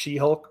watch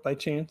She-Hulk by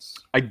chance?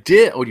 I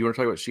did. Oh, do you want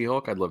to talk about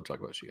She-Hulk? I'd love to talk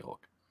about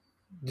She-Hulk.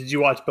 Did you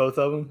watch both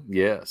of them?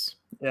 Yes.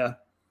 Yeah.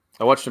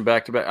 I watched them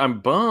back to back. I'm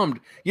bummed.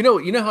 You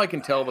know how I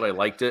can tell that I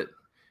liked it?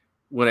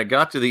 When it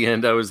got to the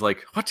end, I was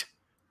like, what?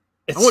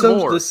 I want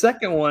more. The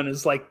second one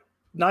is like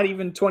not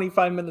even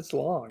 25 minutes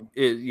long.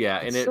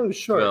 It's so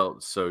short.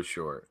 Felt so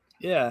short.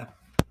 Yeah.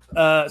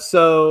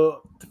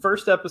 So the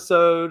first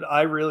episode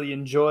I really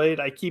enjoyed.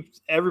 I keep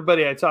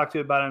everybody I talk to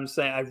about it, I'm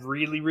saying I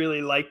really,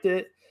 really liked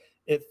it.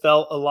 It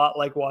felt a lot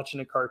like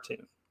watching a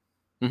cartoon.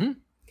 Mm-hmm.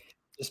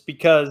 Just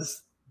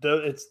because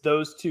it's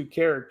those two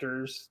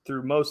characters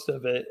through most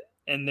of it,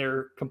 and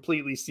they're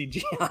completely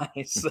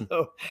CGI.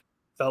 So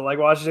felt like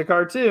watching a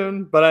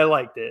cartoon, but I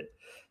liked it.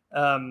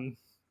 I'm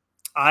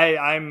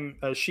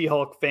a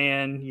She-Hulk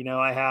fan. You know,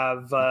 I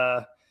have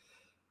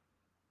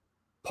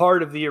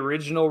part of the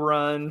original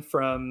run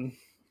from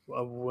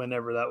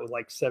whenever that was,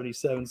 like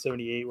 77,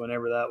 78,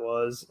 whenever that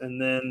was.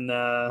 And then,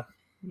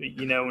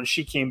 when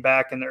she came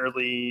back in the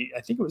early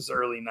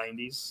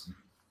 90s.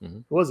 Mm-hmm.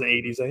 It wasn't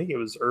 80s. I think it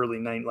was early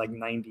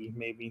 90,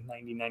 maybe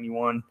 90,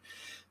 91.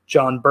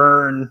 John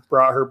Byrne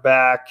brought her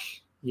back,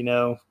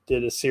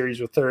 did a series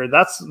with her.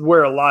 That's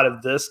where a lot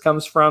of this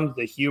comes from,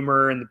 the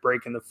humor and the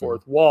breaking the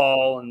fourth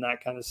wall and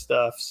that kind of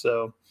stuff.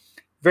 So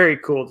very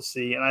cool to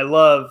see. And I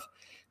love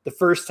the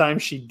first time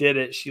she did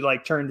it, she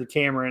like turned the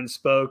camera and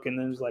spoke, and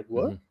then was like,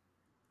 what?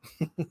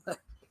 Mm-hmm.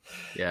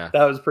 Yeah.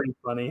 That was pretty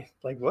funny.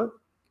 Like,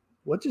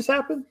 what just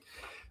happened?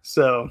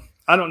 So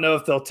I don't know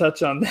if they'll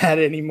touch on that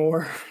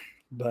anymore,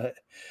 but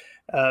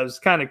it was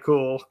kind of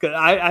cool. 'Cause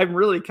I'm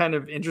really kind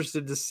of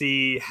interested to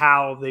see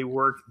how they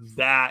work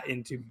that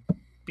into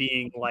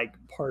being like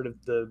part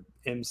of the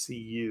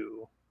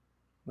MCU.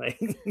 Like,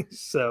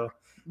 so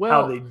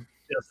how they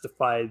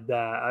justified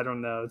that, I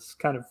don't know. It's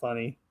kind of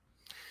funny.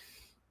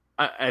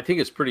 I think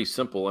it's pretty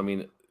simple. I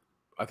mean,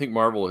 I think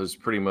Marvel has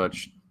pretty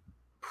much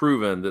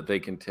proven that they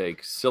can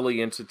take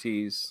silly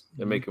entities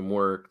and make them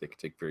work. They can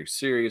take very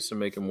serious and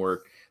make them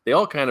work. They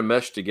all kind of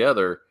mesh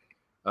together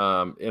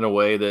in a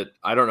way that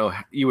I don't know.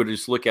 You would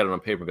just look at it on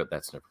paper and go,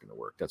 that's never going to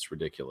work. That's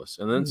ridiculous.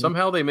 And then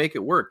somehow they make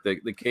it work.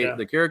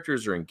 The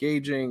characters are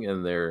engaging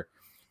and they're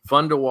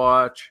fun to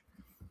watch.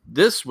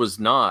 This was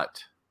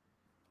not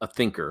a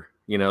thinker.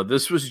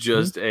 This was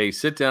just a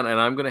sit down and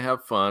I'm going to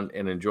have fun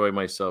and enjoy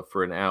myself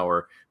for an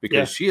hour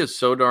because she is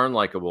so darn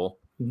likable.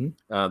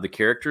 The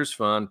character's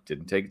fun,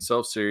 didn't take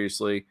itself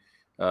seriously.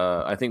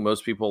 I think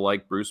most people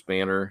like Bruce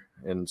Banner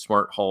and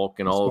Smart Hulk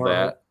and all of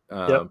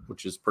that,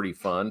 which is pretty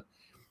fun.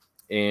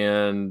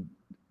 And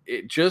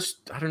it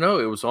just, I don't know,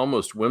 it was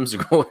almost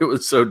whimsical. It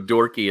was so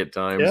dorky at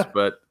times,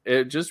 but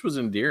it just was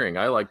endearing.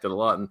 I liked it a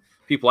lot. And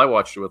people I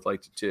watched it with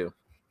liked it too.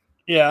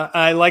 Yeah,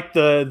 I like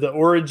the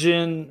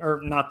origin, or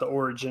not the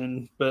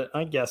origin, but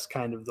I guess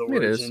kind of the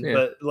origin.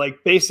 But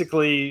like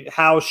basically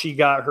how she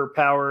got her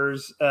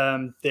powers,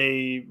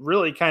 they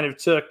really kind of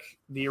took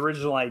the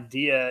original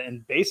idea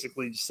and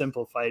basically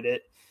simplified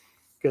it.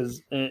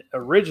 Because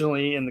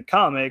originally in the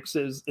comics,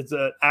 it's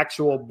an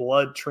actual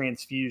blood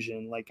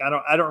transfusion. Like I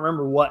don't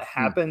remember what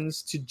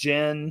happens to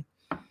Jen,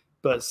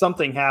 but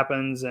something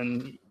happens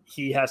and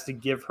he has to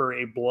give her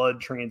a blood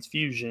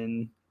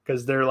transfusion.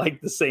 Because they're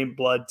like the same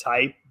blood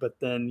type, but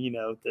then,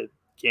 the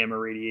gamma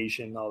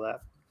radiation and all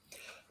that.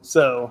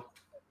 So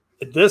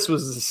this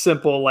was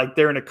simple, like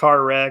they're in a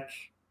car wreck.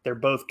 They're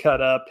both cut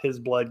up. His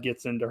blood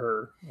gets into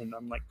her. And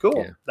I'm like,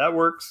 cool, that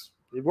works.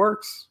 It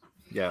works.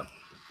 Yeah.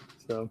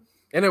 So,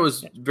 and it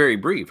was very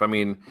brief. I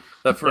mean,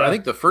 I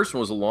think the first one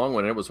was a long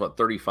one. It was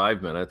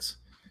 35 minutes.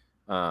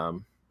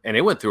 And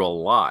it went through a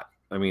lot.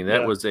 I mean,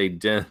 that was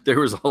there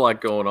was a lot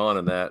going on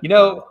in that.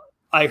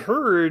 I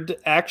heard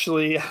I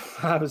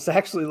was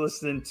actually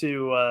listening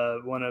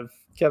to one of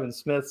Kevin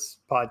Smith's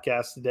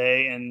podcasts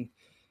today, and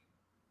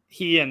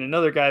he and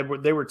another guy,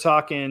 they were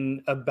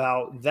talking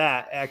about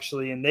that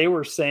actually. And they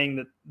were saying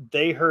that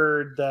they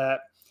heard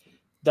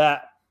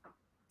that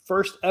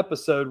first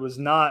episode was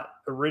not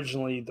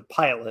originally the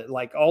pilot.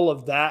 Like all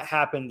of that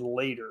happened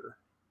later.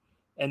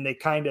 And they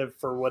kind of,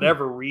 for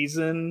whatever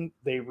reason,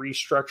 they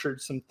restructured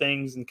some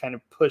things and kind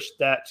of pushed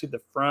that to the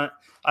front.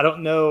 I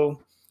don't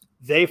know.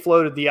 They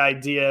floated the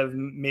idea of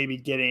maybe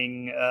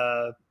getting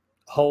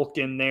Hulk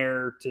in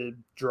there to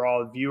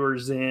draw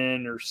viewers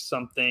in or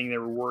something. They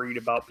were worried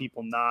about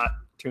people not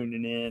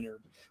tuning in,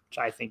 which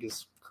I think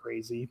is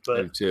crazy.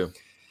 But too.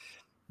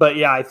 But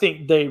yeah, I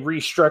think they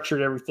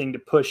restructured everything to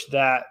push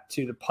that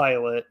to the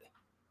pilot.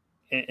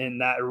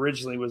 and that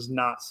originally was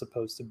not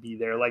supposed to be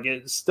there. Like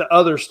it's the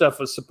other stuff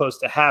was supposed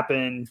to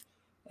happen,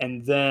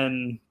 and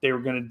then they were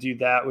going to do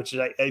that, which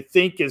I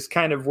think is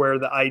kind of where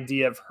the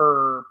idea of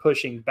her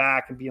pushing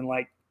back and being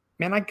like,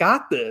 man, I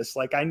got this.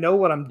 Like, I know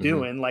what I'm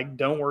doing. Like,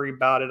 don't worry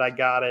about it. I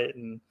got it.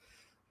 And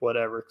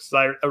whatever.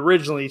 Because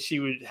originally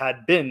she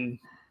had been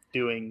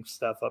doing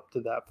stuff up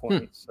to that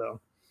point.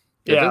 So,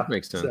 yeah. That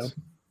makes sense.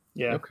 So,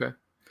 yeah. Okay.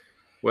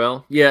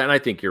 Well, yeah. And I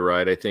think you're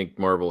right. I think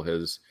Marvel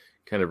has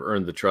kind of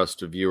earned the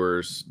trust of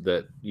viewers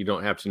that you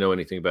don't have to know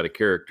anything about a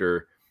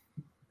character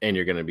and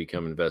you're going to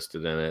become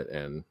invested in it.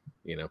 And,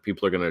 you know,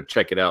 people are going to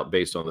check it out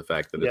based on the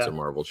fact that it's a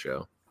Marvel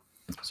show.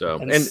 So,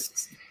 and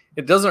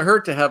it doesn't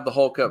hurt to have the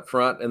Hulk up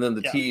front and then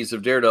the tease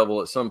of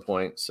Daredevil at some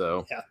point.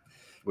 So,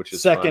 which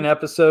is second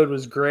episode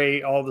was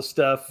great. All the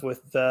stuff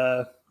with,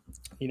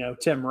 you know,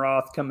 Tim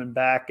Roth coming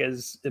back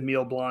as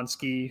Emil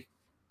Blonsky,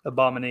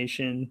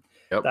 Abomination.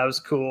 That was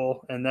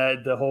cool. And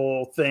that the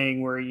whole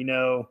thing where, you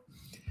know,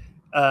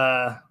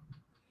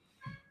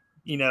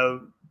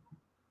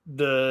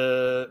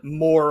 the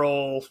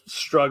moral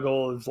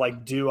struggle of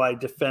like, do I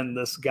defend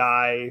this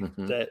guy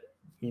that,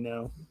 you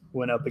know,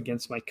 went up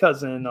against my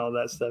cousin? All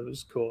that stuff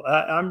is cool.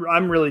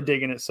 I'm really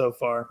digging it so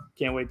far.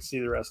 Can't wait to see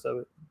the rest of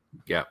it.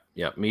 Yeah,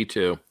 me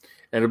too.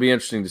 And it'll be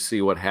interesting to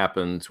see what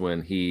happens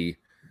when he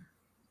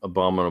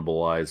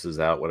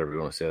abominabilizes out, whatever you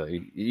want to say.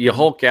 That. You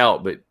Hulk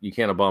out, but you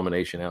can't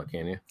abomination out,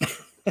 can you?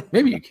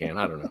 Maybe you can.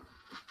 I don't know.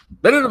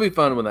 But it'll be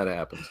fun when that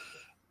happens.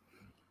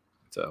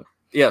 So,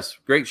 yes,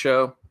 great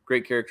show.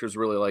 Great characters.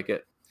 Really like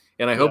it.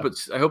 And I hope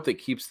that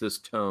keeps this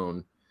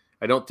tone.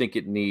 I don't think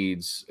it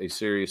needs a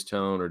serious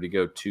tone or to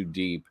go too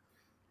deep.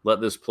 Let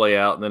this play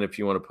out. And then if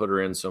you want to put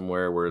her in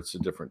somewhere where it's a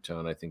different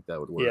tone, I think that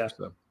would work. Yeah.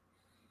 So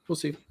we'll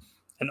see.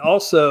 And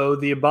also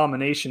the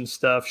Abomination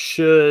stuff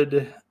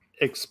should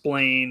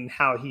explain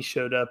how he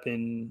showed up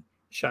in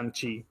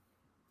Shang-Chi.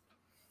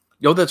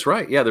 Oh, that's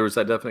right. Yeah, there was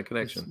that definite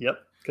connection. Yep.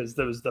 Because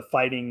there was the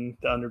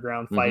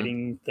underground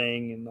fighting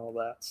thing and all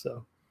that.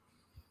 So,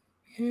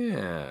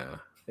 yeah,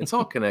 it's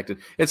all connected.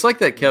 It's like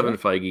that Kevin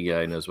Feige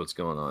guy knows what's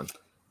going on.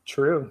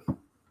 True.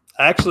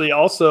 Actually,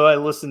 also, I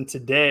listened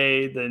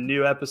today, the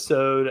new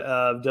episode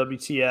of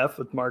WTF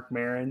with Mark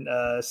Maron.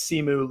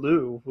 Simu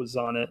Liu was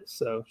on it.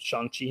 So,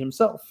 Shang-Chi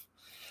himself.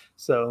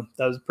 So,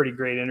 that was a pretty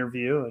great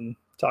interview and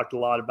talked a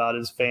lot about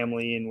his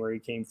family and where he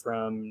came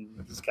from.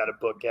 He's got a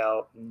book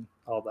out and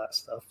all that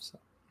stuff. So,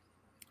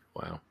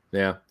 wow.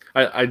 Yeah,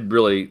 I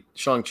really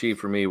Shang-Chi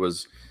for me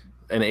was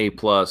an A+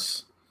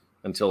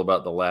 until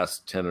about the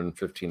last 10 and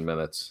 15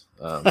 minutes.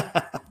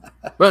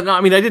 But no,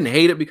 I mean I didn't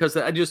hate it because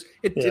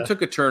it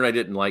took a turn I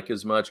didn't like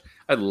as much.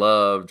 I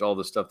loved all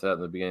the stuff that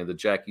in the beginning, the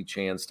Jackie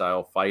Chan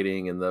style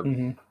fighting and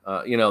the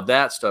you know,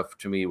 that stuff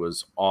to me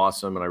was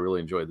awesome and I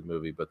really enjoyed the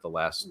movie. But the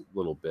last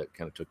little bit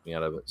kind of took me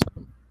out of it.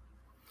 So.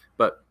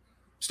 But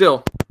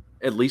still,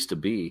 at least a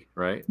B,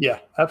 right? Yeah,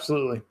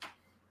 absolutely.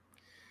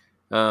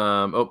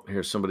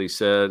 Here's somebody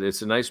said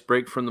it's a nice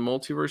break from the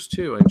multiverse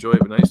too. I enjoy it,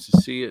 but nice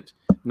to see it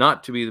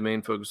not to be the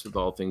main focus of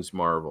all things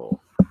Marvel.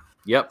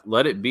 Yep,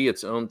 let it be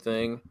its own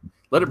thing.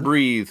 Let it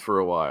breathe for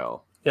a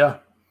while. Yeah,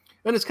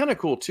 and it's kind of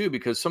cool too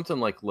because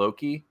something like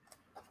Loki,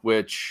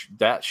 which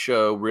that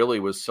show really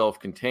was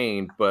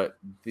self-contained, but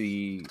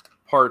the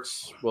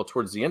parts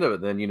towards the end of it,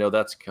 then you know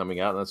that's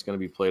coming out and that's going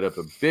to be played up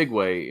a big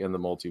way in the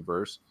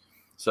multiverse.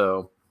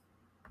 So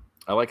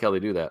I like how they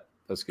do that.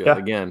 That's good. Yeah.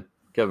 Again,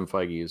 Kevin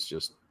Feige is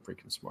just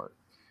freaking smart.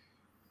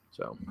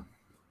 So,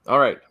 all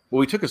right. Well,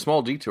 we took a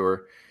small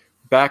detour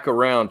back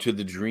around to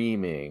the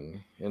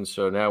dreaming. And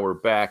so now we're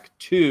back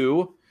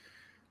to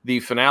the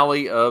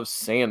finale of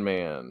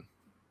Sandman.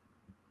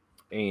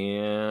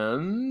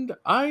 And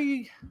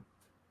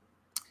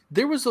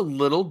there was a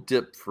little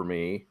dip for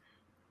me.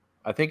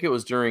 I think it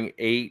was during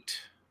 8,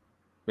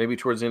 maybe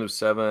towards the end of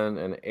 7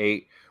 and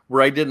 8,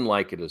 where I didn't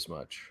like it as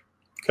much.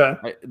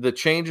 Okay. The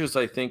changes,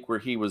 I think, where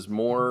he was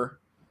more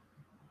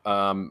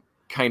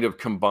kind of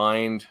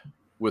combined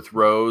with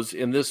Rose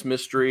in this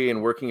mystery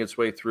and working its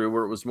way through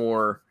where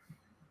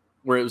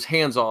it was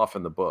hands off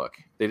in the book.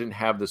 They didn't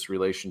have this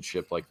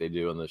relationship like they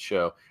do in the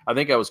show. I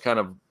think I was kind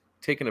of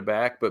taken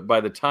aback, but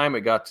by the time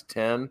it got to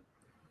 10,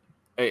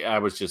 I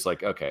was just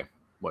like, okay,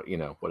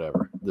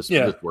 whatever. This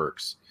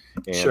works.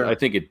 And I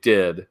think it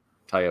did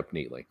tie up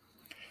neatly.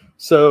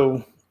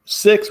 So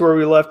 6, where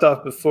we left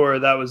off before,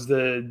 that was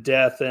the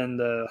death and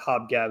the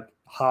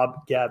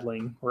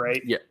hobgaddling,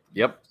 right? Yeah.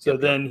 Yep. So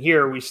then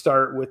here we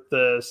start with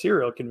the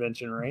serial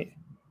convention, right? Is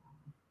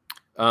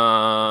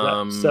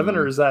that 7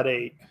 or is that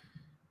 8?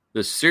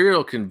 The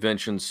serial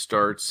convention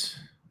starts.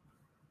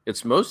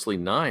 It's mostly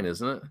 9,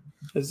 isn't it?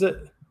 Is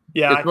it?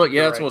 Yeah.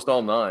 It's almost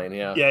all 9.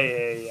 Yeah.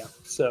 Yeah.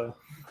 So,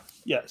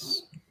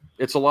 yes.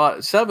 It's a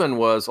lot. 7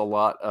 was a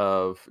lot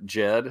of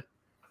Jed.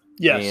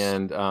 Yes.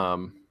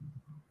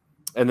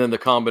 And then the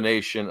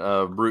combination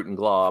of Brute and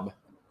Glob.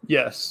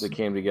 Yes. That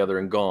came together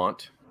in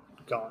Gaunt.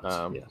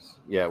 Yes.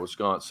 Yeah, it was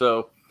Gaunt.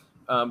 So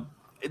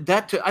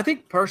I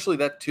think partially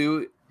that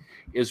too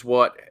is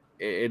what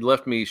it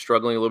left me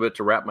struggling a little bit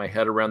to wrap my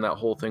head around that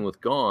whole thing with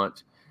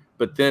Gaunt.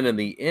 But then in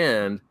the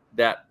end,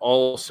 that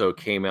also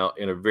came out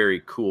in a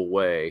very cool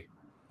way.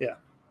 Yeah.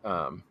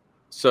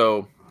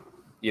 So,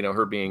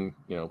 her being,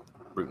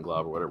 Brute and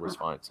Glob or whatever was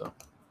fine. So,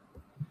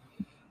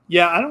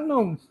 yeah, I don't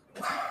know.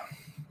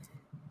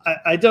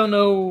 I don't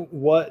know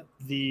what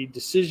the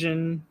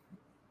decision,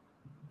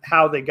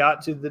 how they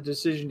got to the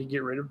decision to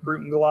get rid of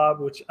Brute and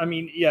Glob, which, I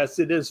mean, yes,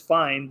 it is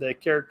fine. The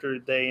character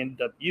they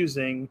ended up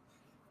using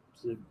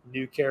was a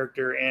new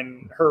character,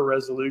 and her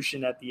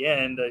resolution at the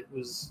end, it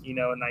was,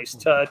 a nice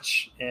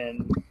touch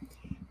and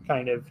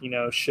kind of,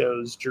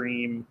 shows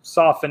Dream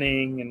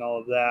softening and all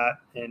of that.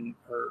 And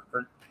her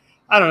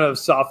I don't know if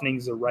softening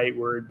is the right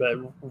word, but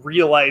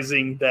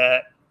realizing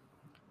that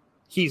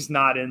he's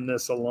not in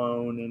this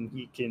alone, and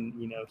he can,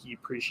 he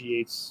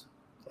appreciates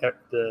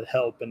the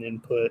help and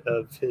input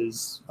of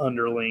his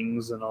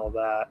underlings and all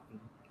that. And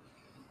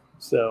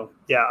so,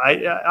 yeah,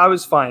 I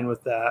was fine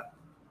with that.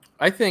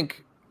 I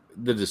think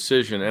the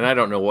decision, and I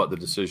don't know what the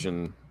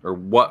decision or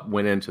what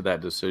went into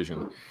that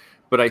decision,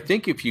 but I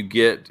think if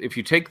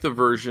you take the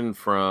version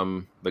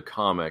from the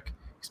comic,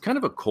 he's kind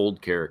of a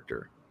cold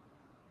character.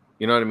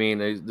 You know what I mean?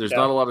 There's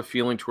not a lot of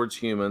feeling towards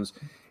humans.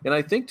 And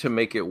I think to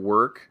make it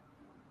work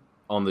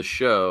on the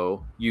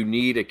show, you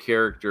need a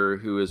character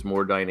who is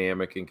more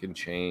dynamic and can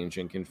change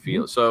and can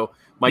feel. So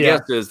my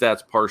guess is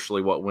that's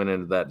partially what went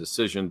into that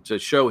decision, to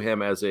show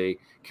him as a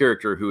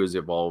character who is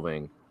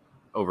evolving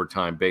over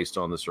time based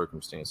on the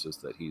circumstances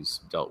that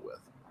he's dealt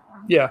with.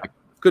 Yeah. I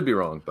could be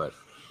wrong, but.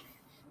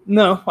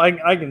 No,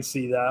 I can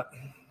see that.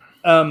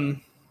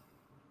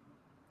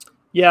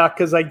 Yeah,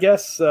 because I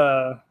guess,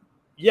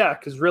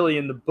 because really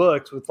in the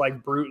books with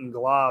like Brute and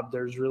Glob,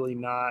 there's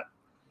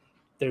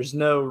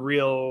no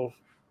real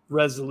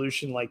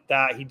resolution like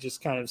that. He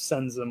just kind of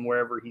sends them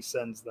wherever he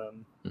sends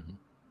them. Mm-hmm.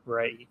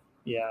 Right.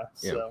 Yeah.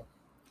 So,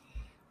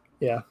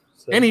 yeah.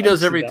 So and he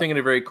does everything in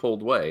a very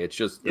cold way. It's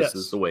just, this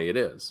is the way it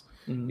is.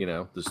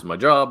 Mm-hmm. This is my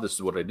job. This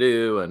is what I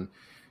do. And,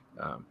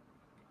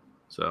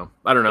 so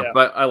I don't know,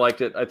 but I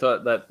liked it. I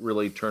thought that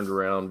really turned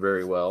around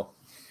very well.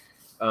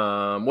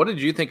 What did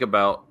you think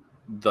about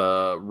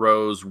the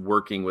Rose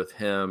working with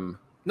him?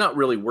 Not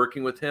really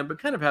working with him,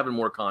 but kind of having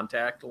more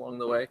contact along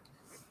the way.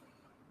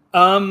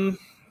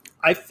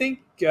 I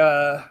think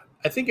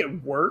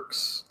it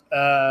works.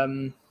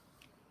 Like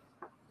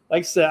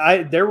I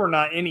said, there were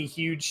not any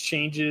huge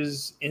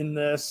changes in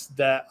this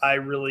that I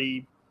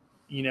really,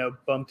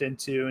 bumped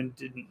into and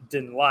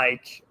didn't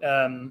like.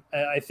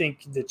 I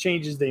think the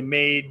changes they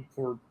made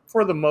were,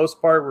 for the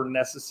most part, were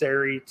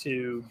necessary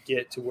to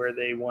get to where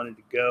they wanted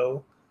to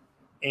go.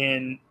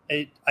 And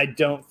I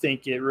don't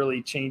think it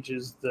really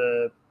changes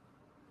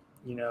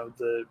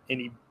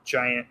any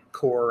giant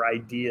core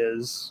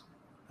ideas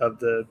of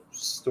the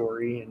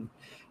story. And,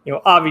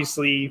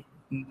 obviously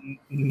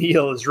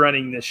Neil is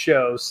running the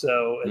show,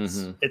 so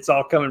it's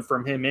all coming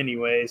from him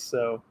anyway.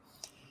 So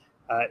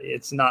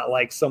it's not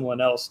like someone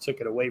else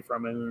took it away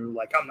from him and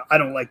like, I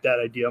don't like that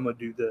idea, I'm gonna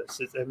do this.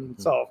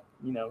 It's all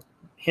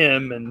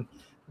him and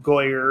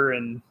Goyer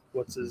and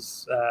what's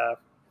his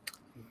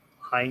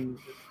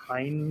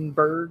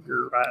Heinberg,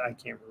 or I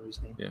can't remember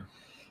his name. Yeah,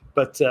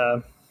 but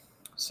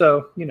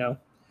so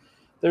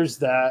there's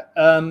that.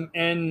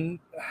 And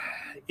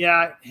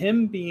yeah,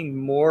 him being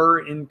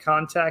more in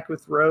contact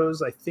with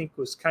Rose, I think,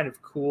 was kind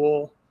of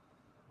cool.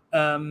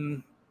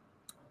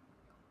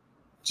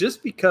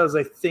 Just because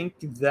I think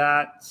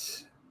that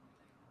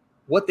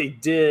what they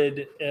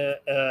did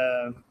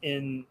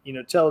in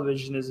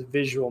television is a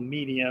visual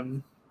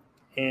medium,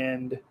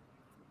 and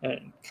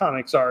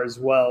comics are as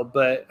well.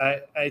 But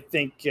I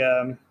think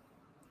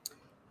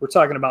we're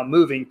talking about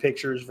moving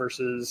pictures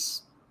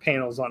versus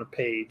panels on a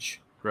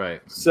page.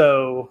 Right.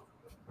 So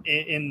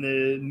in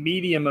the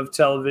medium of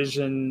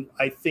television,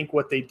 I think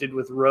what they did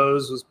with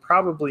Rose was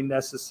probably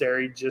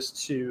necessary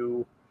just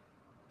to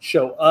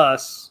show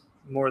us,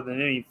 more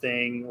than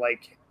anything,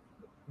 like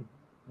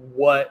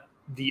what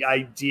the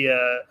idea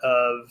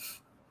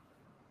of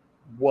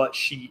what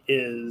she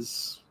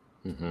is,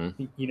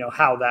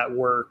 how that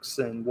works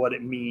and what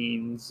it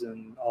means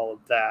and all of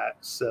that.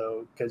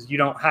 So, because you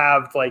don't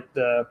have like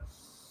the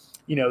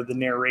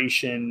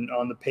narration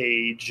on the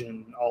page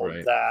and all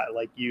of that,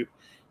 like you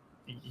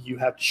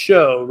have to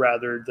show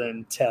rather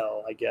than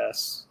tell, I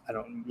guess. I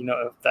don't,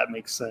 if that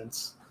makes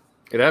sense.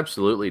 It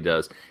absolutely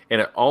does.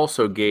 And it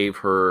also gave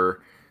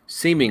her,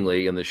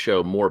 seemingly in the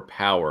show, more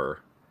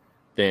power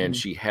than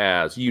she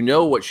has.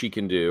 What she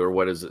can do or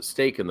what is at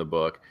stake in the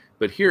book.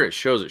 But here it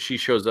shows that she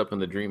shows up in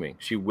the dreaming.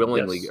 She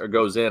willingly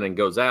goes in and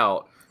goes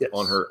out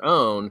on her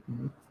own.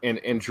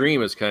 And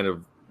Dream is kind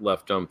of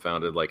left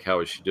dumbfounded. Like,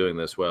 how is she doing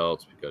this? Well,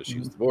 it's because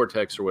she's the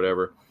vortex or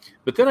whatever.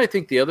 But then I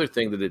think the other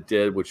thing that it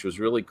did, which was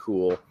really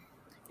cool,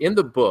 in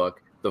the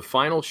book, the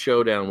final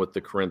showdown with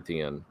the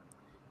Corinthian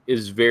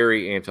is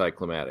very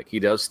anticlimactic. He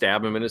does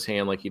stab him in his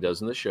hand like he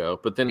does in the show,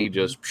 but then he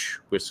just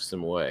whisks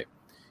him away.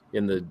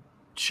 In the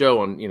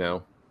show on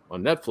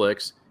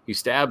Netflix, he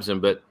stabs him,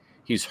 but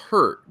he's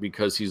hurt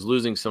because he's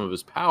losing some of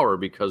his power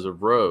because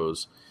of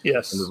Rose and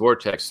the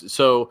vortex.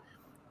 So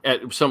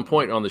at some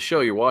point on the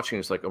show you're watching,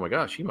 it's like, oh my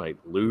gosh, he might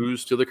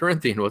lose to the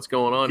Corinthian. What's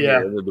going on Yeah.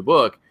 here? And in the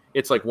book,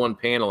 it's like one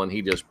panel and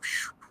he just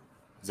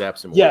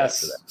zaps him away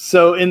after that. Yes.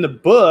 So in the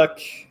book,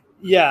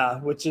 yeah,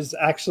 which is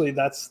actually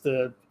that's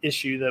the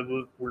issue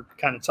that we're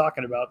kind of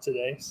talking about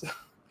today. So,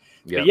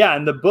 but yeah,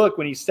 in the book,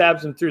 when he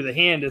stabs him through the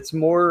hand, it's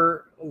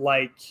more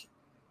like,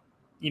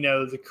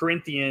 the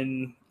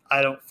Corinthian,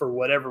 for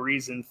whatever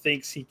reason,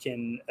 thinks he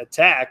can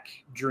attack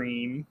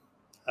Dream.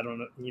 I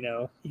don't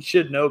know, he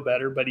should know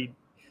better, but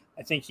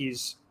I think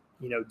he's,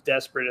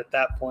 desperate at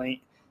that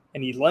point,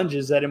 and he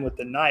lunges at him with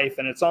the knife,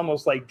 and it's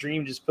almost like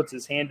Dream just puts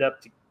his hand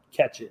up to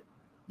catch it.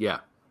 Yeah.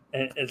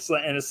 And it's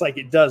like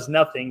it does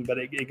nothing, but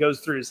it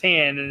goes through his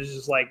hand, and it's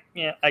just like,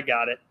 yeah, I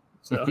got it.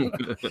 So,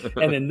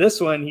 and in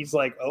this one, he's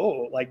like,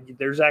 oh, like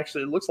there's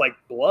actually, it looks like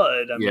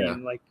blood. I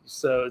mean, like,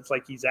 so it's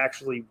like he's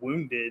actually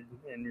wounded,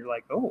 and you're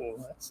like, oh,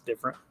 that's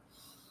different.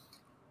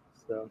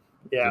 So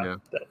yeah.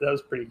 That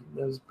was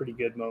a pretty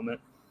good moment.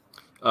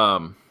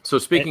 So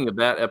speaking of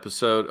that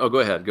episode, go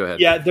ahead.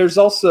 Yeah, there's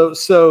also,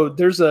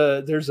 there's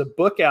a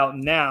book out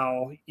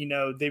now,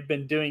 they've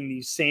been doing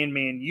these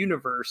Sandman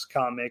universe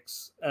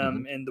comics.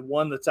 And the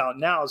one that's out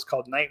now is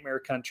called Nightmare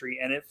Country,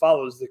 and it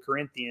follows the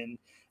Corinthian.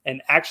 And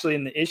actually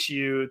in the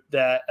issue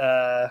that,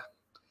 I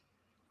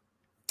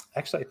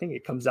think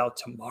it comes out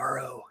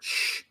tomorrow,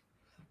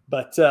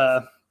 but,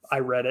 I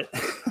read it.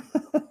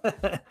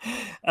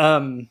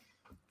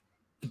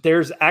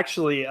 There's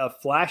actually a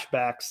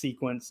flashback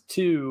sequence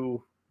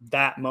to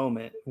that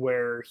moment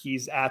where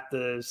he's at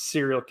the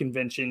serial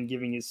convention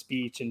giving his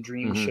speech, and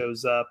Dream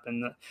shows up.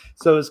 And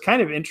so it's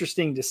kind of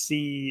interesting to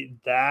see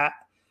that.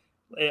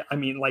 I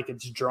mean, like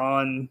it's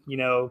drawn,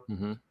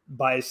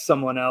 by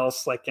someone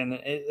else, like, and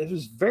it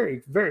was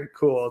very, very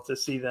cool to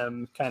see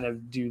them kind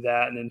of do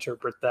that and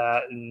interpret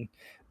that and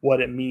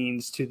what it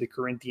means to the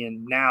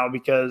Corinthian now,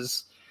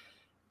 because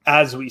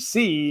as we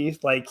see,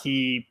 like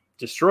he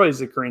destroys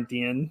the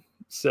Corinthian.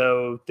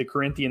 So the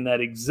Corinthian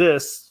that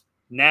exists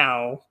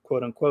now,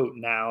 quote unquote,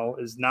 now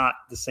is not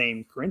the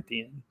same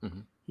Corinthian.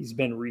 He's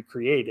been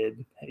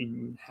recreated.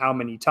 How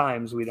many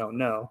times, we don't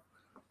know.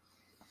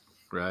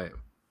 Right.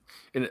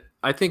 And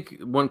I think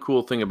one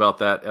cool thing about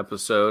that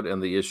episode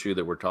and the issue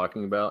that we're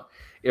talking about,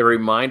 it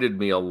reminded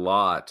me a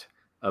lot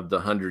of the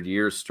 100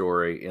 Years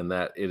story, in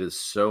that it is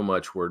so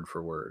much word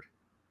for word.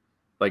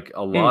 Like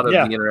a lot of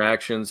the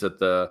interactions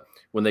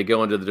when they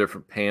go into the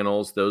different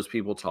panels, those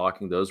people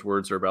talking, those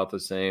words are about the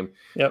same.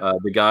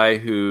 The guy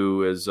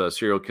who is a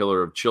serial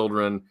killer of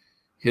children,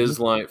 his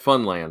line,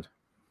 Funland,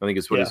 I think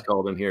is what he's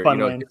called in here.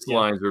 Funland, his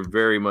lines are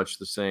very much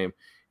the same.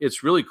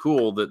 It's really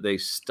cool that they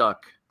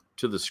stuck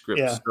to the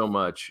script so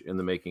much in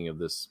the making of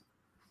this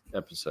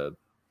episode.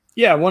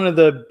 Yeah, one of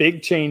the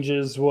big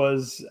changes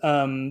was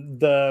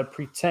the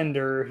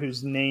pretender,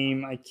 whose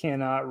name I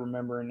cannot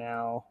remember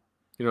now.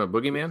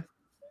 Boogeyman?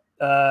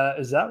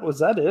 Was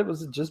that it?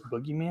 Was it just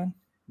Boogeyman?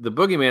 The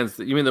Boogeyman's,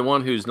 you mean the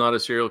one who's not a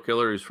serial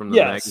killer, who's from the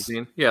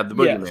magazine? Yeah, the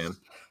Boogeyman. Yes.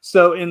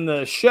 So in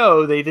the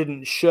show, they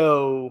didn't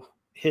show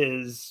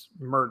his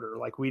murder.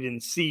 Like, we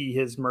didn't see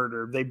his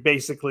murder. They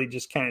basically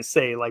just kind of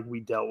say, like, we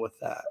dealt with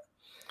that.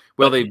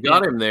 Well, they've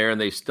got him there,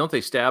 and they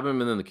stab him,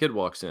 and then the kid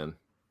walks in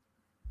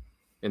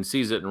and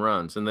sees it and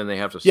runs, and then they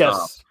have to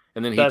stop.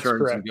 And then he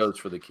turns and goes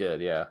for the kid.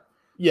 Yeah.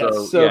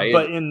 Yes.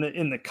 But in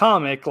the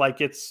comic,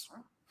 like it's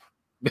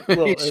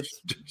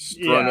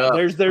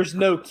there's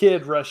no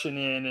kid rushing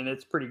in, and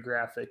it's pretty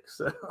graphic.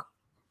 So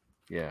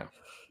yeah.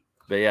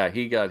 But yeah,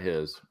 he got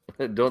his.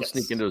 Don't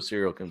sneak into a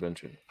serial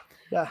convention.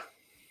 Yeah.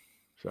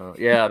 So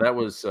yeah, that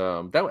was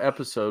that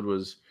episode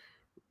was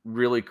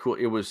really cool.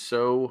 It was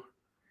so,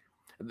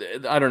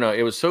 I don't know,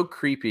 it was so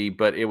creepy,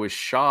 but it was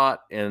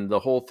shot, and the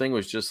whole thing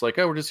was just like,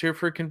 oh, we're just here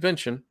for a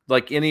convention,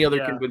 like any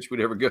other convention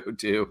we'd ever go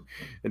to,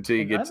 until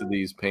you get to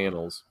these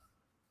panels.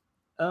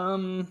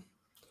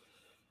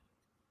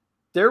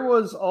 There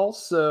was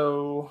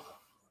also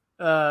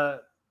in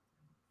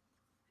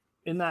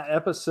that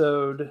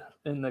episode,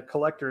 in the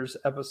collector's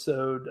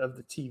episode of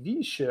the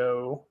TV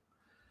show,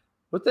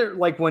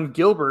 when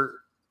Gilbert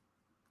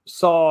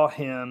saw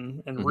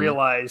him and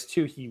realized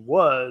who he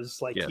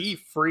was, he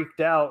freaked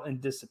out and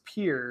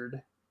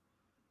disappeared.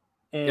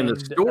 And in the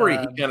story,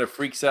 he kind of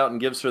freaks out and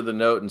gives her the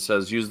note and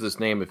says, use this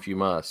name if you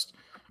must,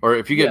 or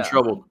if you get in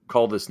trouble,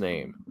 call this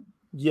name.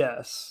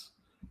 Yes.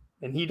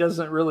 And he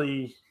doesn't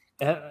really,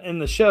 in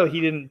the show, he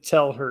didn't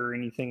tell her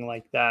anything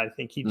like that. I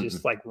think he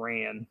just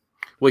ran.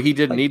 Well, he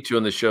didn't need to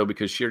in the show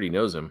because she already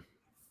knows him.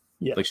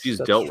 Yeah, like she's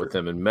dealt with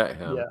him and met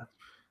him. Yeah.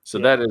 So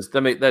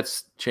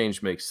that's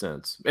change makes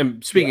sense.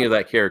 And speaking of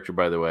that character,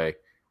 by the way,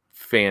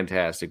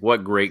 fantastic!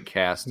 What great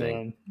casting!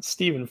 Man,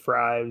 Stephen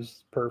Fry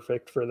was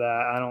perfect for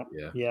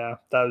that.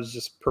 That was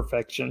just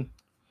perfection.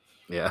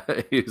 Yeah,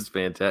 he was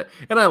fantastic,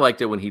 and I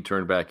liked it when he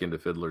turned back into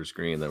Fiddler's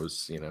Green. That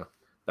was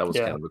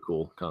kind of a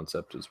cool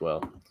concept as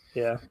well.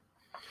 Yeah.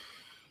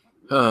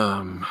 What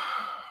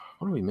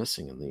are we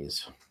missing in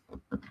these?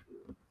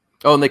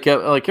 Oh, and they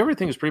kept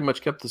everything is pretty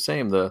much kept the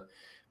same. The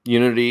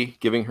Unity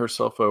giving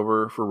herself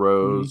over for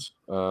Rose.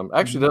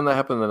 Actually, doesn't that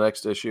happen in the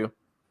next issue?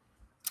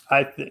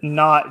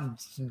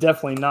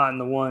 Definitely not in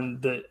the one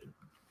that.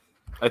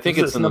 I think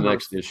it's in the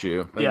next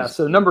issue. Yeah,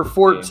 so number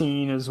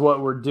 14 is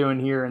what we're doing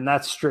here, and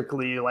that's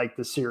strictly like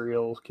the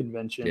serial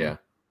convention. Yeah.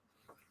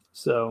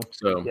 So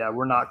yeah,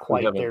 we're not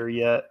quite there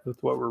yet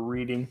with what we're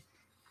reading.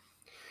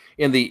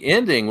 And the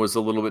ending was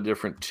a little bit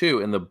different too.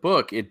 In the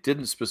book, it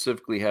didn't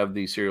specifically have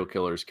the serial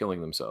killers killing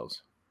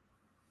themselves.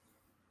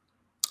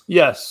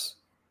 Yes.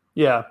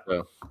 Yeah.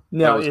 So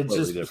no, it's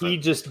just different. He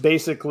just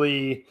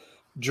basically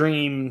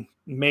Dream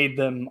made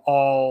them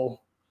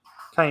all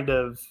kind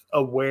of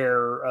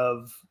aware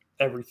of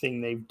everything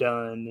they've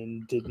done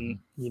and didn't,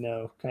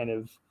 kind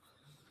of.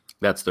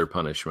 That's their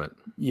punishment.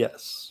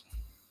 Yes.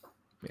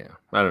 Yeah.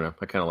 I don't know.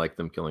 I kind of like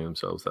them killing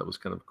themselves. That was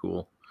kind of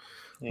cool.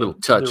 Yeah, little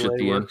touch at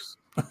the end.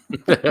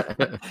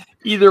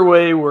 Either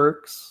way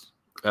works.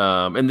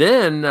 And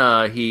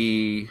then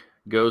he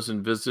goes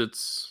and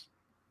visits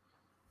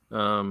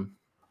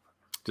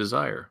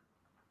Desire,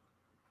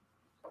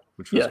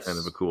 which was kind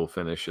of a cool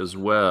finish as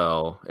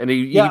well. And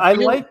I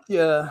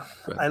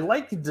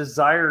like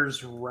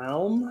Desire's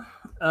realm.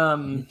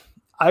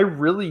 I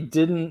really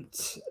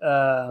didn't.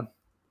 The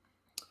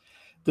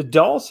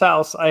Doll's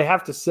House, I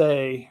have to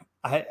say,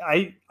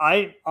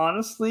 I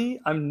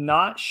honestly, I'm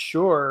not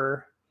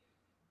sure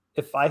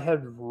if I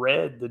had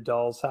read the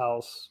Doll's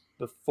House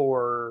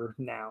before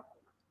now,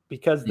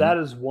 because that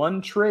is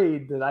one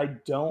trade that I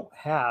don't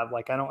have.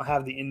 Like, I don't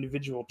have the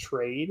individual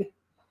trade,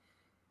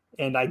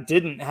 and I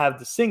didn't have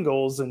the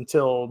singles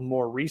until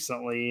more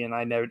recently, and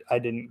I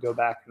didn't go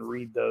back and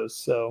read those.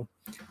 So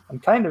I'm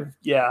kind of,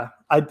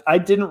 I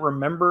didn't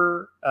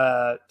remember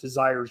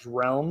Desire's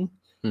Realm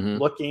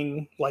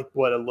looking like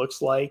what it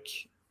looks like.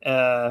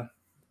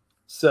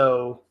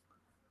 So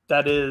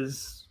that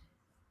is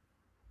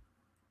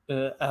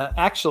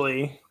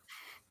actually,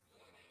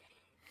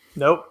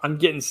 nope, I'm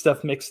getting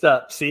stuff mixed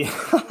up. See,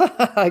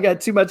 I got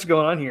too much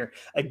going on here.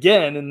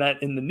 Again, in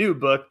the new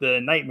book,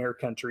 The Nightmare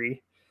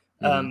Country,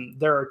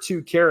 there are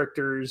two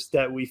characters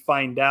that we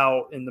find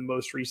out in the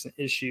most recent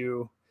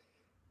issue.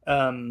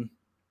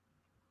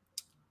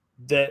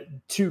 That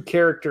two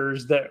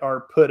characters that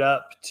are put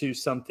up to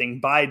something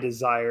by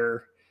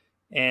Desire,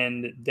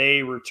 and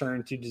they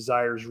return to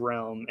Desire's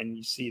realm, and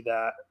you see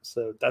that.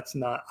 So that's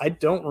not, I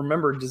don't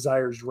remember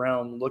Desire's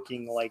realm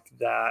looking like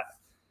that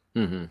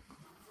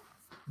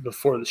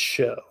before the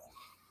show.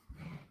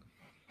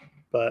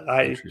 But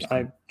I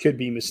could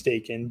be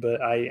mistaken,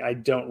 but I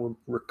don't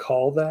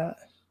recall that.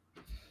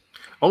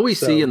 All we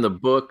see in the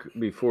book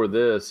before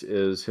this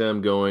is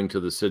him going to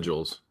the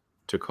sigils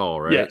to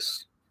call, right?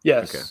 Yes.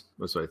 Okay,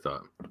 that's what I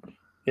thought.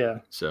 Yeah.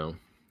 So,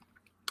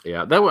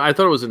 yeah, I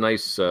thought it was a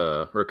nice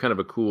or kind of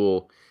a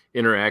cool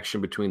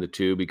interaction between the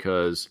two,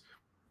 because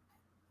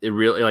it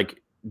really, like,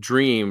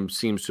 Dream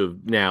seems to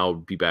now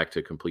be back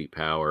to complete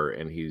power,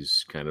 and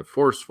he's kind of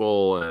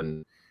forceful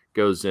and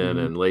goes in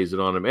and lays it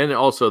on him, and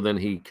also then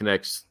he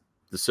connects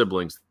the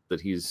siblings that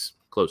he's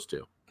close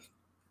to.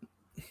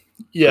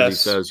 Yes, he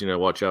says,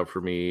 watch out for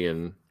me,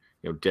 and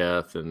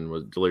death and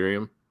was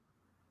delirium.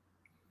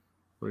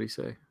 What did he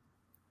say?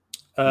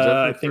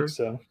 I think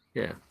so.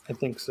 Yeah, I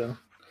think so.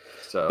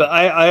 So, but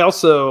I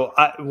also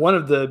one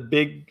of the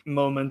big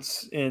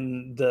moments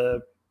in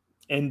the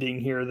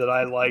ending here that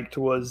I liked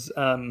was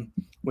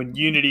when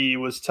Unity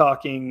was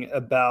talking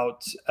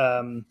about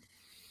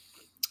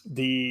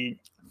the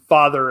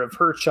father of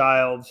her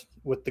child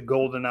with the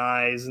golden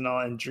eyes and all,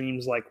 and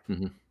Dream's like,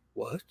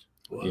 what?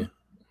 Yeah.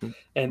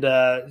 And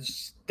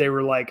they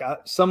were like,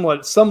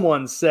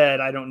 someone said,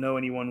 I don't know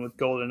anyone with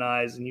golden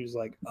eyes. And he was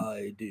like,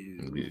 I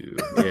do.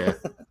 Yeah.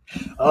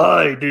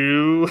 I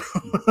do.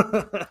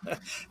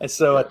 And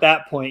so at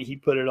that point, he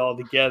put it all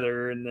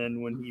together. And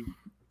then when he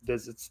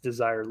visits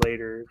Desire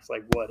later, it's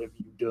like, what have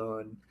you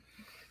done?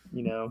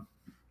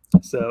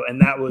 So, and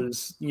that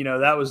was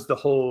the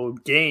whole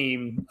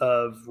game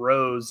of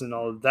Rose and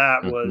all of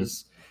that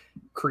was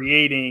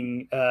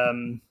creating,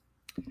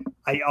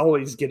 I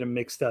always get them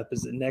mixed up.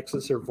 Is it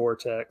Nexus or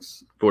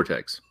Vortex?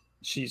 Vortex.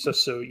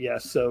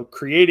 So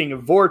creating a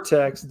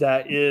vortex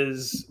that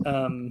is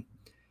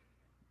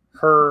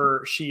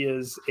she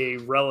is a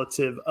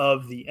relative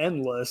of the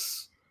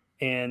Endless,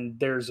 and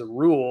there's a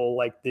rule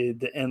like the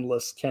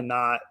Endless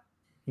cannot,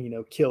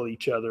 kill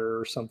each other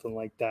or something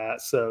like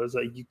that. So it's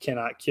like you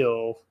cannot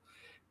kill,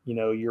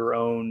 your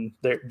own.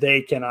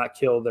 They cannot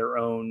kill their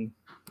own,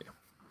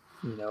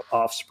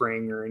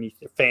 offspring or any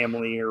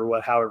family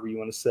or however you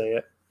want to say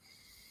it.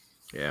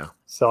 Yeah.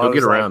 So I'll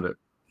get around it.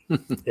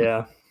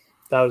 Yeah.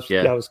 That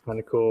was kind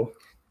of cool.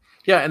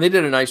 Yeah, and they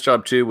did a nice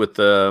job too with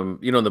in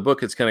the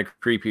book it's kind of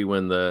creepy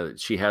when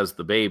she has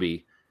the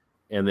baby,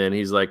 and then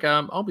he's like,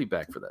 I'll be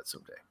back for that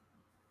someday.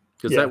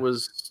 Because that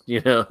was,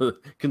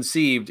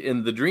 conceived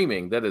in the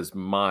dreaming. That is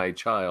my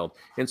child.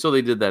 And so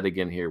they did that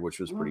again here, which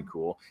was pretty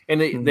cool. And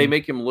they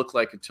make him look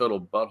like a total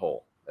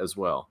butthole as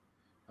well.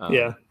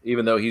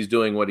 Even though he's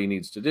doing what he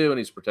needs to do and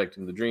he's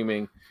protecting the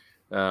dreaming.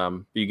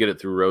 You get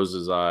it through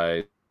Rose's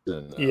eyes.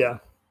 And,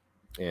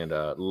 and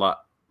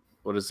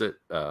what is it?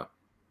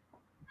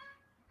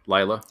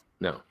 Lila?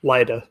 No.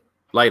 Lyda.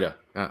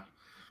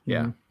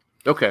 Yeah.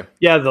 Okay.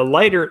 Yeah, the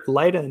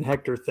Lyta and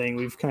Hector thing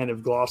we've kind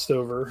of glossed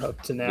over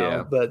up to now,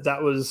 Yeah. but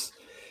that was,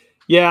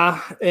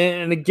 yeah.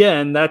 And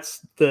again,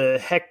 that's the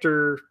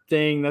Hector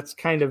thing. That's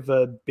kind of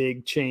a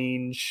big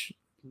change.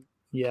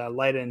 Yeah,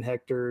 Lyta and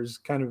Hector is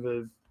kind of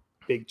a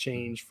big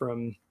change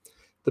from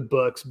the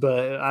books,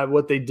 but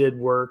what they did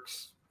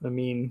works. I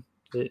mean,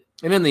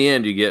 And in the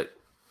end, you get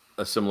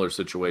a similar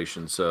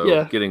situation. So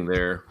Yeah. getting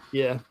there.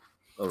 yeah.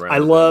 Around I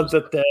them love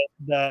is-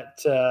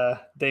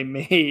 that they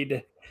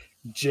made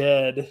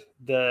Jed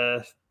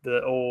the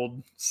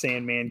old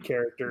Sandman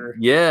character.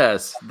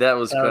 Yes, that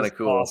was That kind was of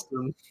cool.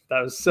 awesome.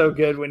 That was so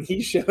good. When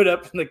he showed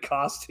up in the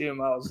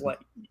costume, I was like,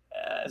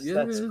 yes.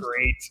 That's Yes.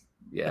 great.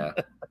 Yeah.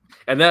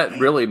 And that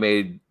really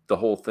made the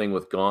whole thing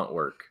with Gaunt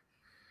work.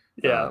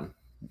 Yeah.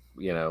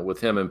 With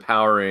him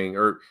empowering,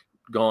 or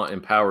Gaunt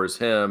empowers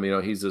him.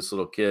 He's this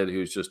little kid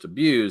who's just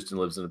abused and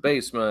lives in a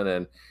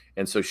basement,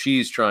 and so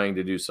she's trying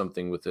to do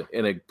something with it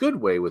in a good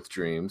way with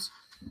dreams,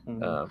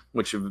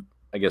 which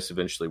I guess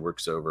eventually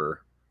works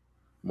over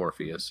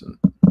Morpheus and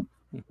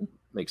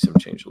makes him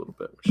change a little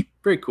bit, which is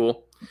very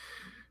cool.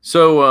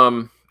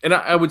 So, and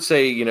I would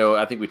say,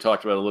 I think we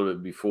talked about it a little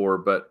bit before,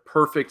 but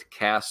perfect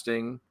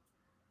casting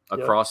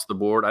across the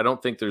board. I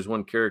don't think there's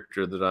one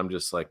character that I'm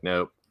just like,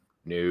 nope,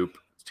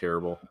 it's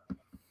terrible.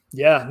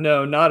 Yeah,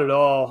 no, not at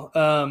all.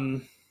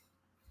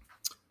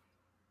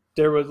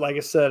 There was, like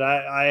I said,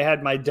 I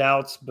had my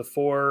doubts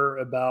before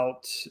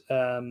about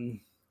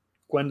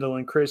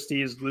Gwendolyn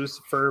Christie as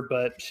Lucifer,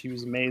 but she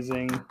was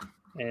amazing.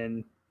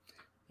 And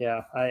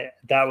yeah,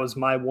 that was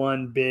my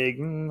one big,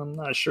 I'm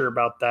not sure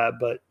about that,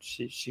 but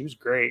she was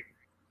great.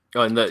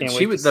 Oh, and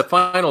the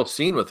final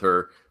scene with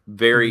her,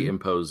 very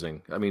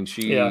imposing. I mean,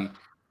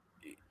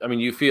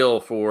 you feel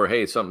for,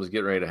 hey, something's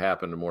getting ready to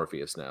happen to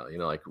Morpheus now.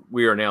 Like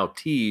we are now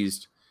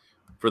teased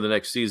for the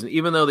next season,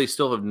 even though they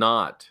still have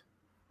not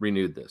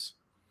renewed this.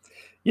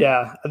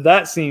 Yeah,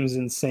 that seems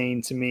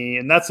insane to me.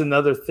 And that's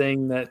another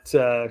thing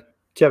that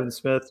Kevin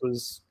Smith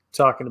was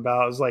talking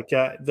about. It was like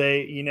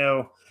they,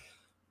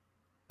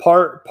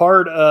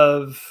 part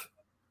of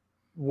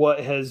what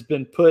has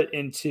been put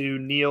into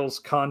Neil's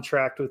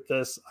contract with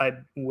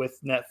with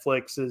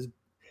Netflix is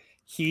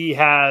he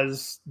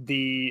has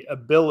the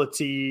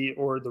ability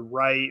or the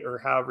right, or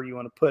however you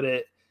want to put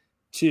it,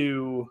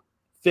 to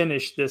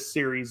finish this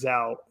series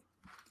out.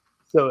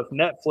 So if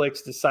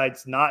Netflix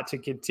decides not to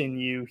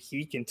continue,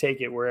 he can take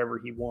it wherever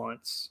he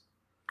wants.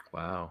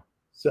 Wow.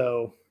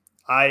 So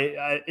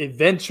I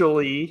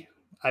eventually,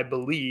 I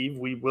believe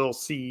we will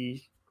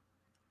see,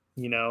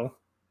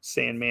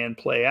 Sandman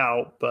play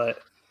out, but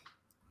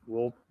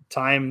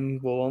time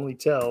will only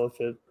tell if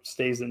it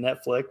stays at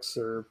Netflix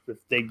or if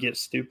they get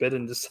stupid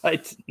and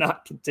decide to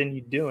not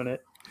continue doing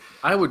it.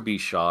 I would be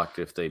shocked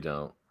if they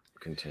don't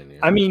continue.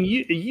 I mean,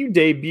 you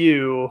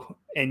debut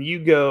and you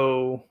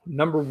go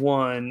number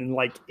 1 in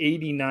like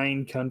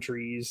 89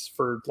 countries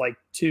for like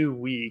 2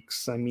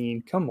 weeks. I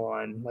mean, come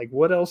on. Like,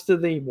 what else do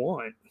they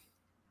want?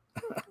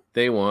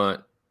 They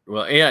want,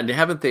 well, and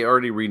haven't they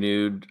already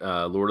renewed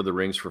Lord of the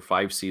Rings for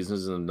 5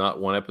 seasons and not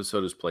one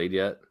episode is played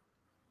yet?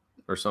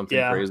 Or something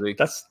crazy.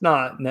 That's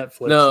not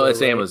Netflix. No,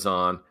 it's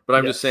Amazon. But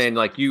I'm just saying,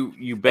 like,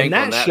 you bank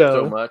on that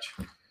show, so much.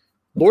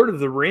 Lord of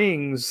the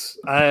Rings,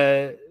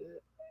 I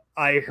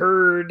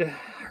heard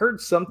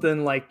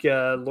something like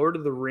Lord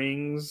of the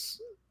Rings.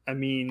 I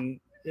mean,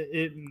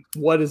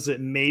 what is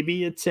it?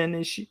 Maybe a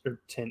 10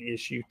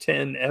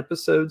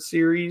 episode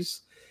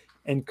series,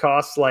 and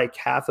costs like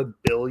 $500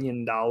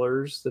 million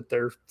that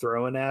they're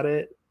throwing at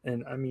it.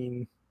 And I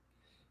mean,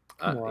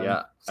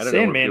 yeah, I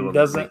don't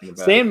know.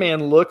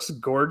 Sandman looks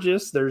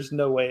gorgeous. There's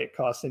no way it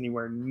costs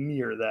anywhere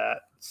near that.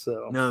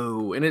 So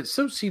no, and it's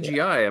so CGI.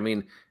 Yeah. I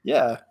mean,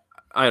 yeah,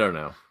 I don't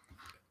know.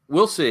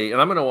 We'll see.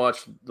 And I'm going to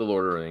watch the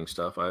Lord of the Rings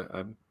stuff.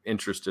 I'm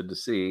interested to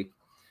see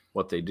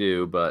what they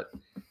do, but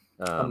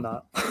I'm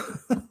not.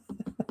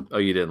 Oh,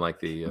 you didn't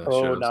like the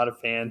shows? Not a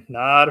fan.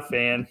 Not a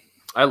fan.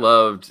 I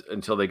loved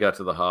until they got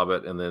to The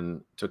Hobbit and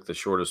then took the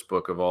shortest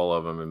book of all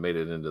of them and made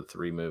it into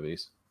 3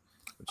 movies.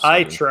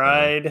 I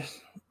tried.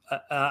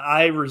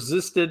 I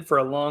resisted for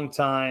a long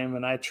time,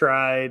 and I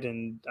tried,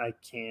 and I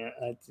can't.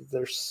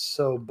 They're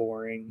so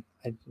boring.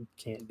 I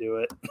can't do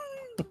it.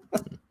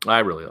 I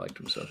really liked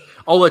them, so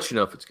I'll let you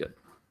know if it's good.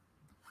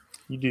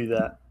 You do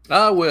that.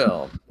 I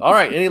will. All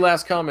right. Any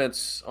last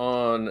comments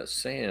on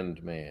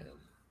Sandman?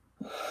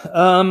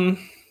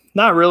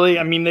 Not really.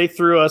 I mean, they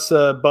threw us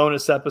a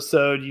bonus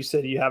episode. You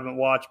said you haven't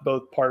watched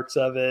both parts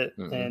of it.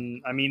 Mm-hmm.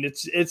 And I mean,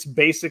 it's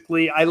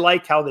basically, I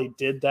like how they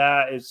did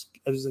that. It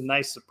was a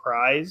nice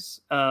surprise.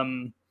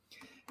 And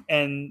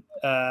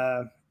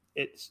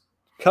it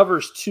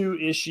covers 2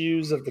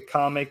 issues of the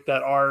comic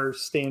that are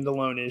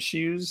standalone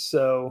issues.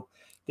 So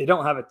they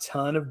don't have a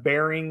ton of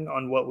bearing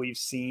on what we've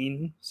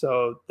seen.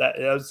 So that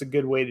was a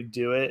good way to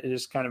do it. It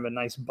is kind of a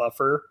nice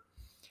buffer.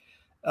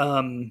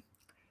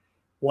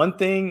 One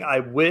thing I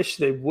wish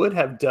they would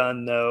have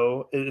done,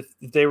 though, if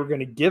they were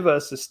going to give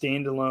us a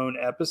standalone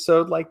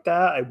episode like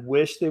that, I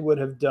wish they would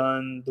have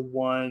done the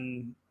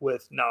one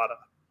with Nada.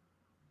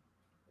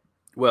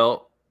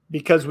 Well,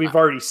 because we've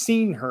already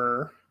seen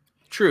her.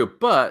 True,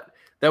 but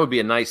that would be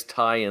a nice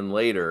tie-in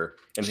later,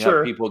 and Sure.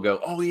 have people go,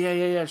 "Oh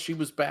yeah, she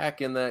was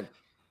back in that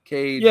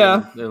cage."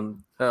 Yeah.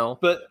 and hell,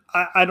 But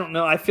I don't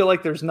know. I feel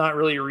like there's not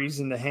really a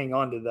reason to hang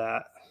on to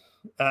that.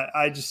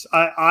 I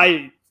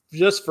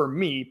just for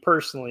me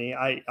personally,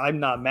 I'm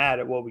not mad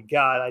at what we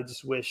got. I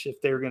just wish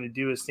if they were going to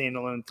do a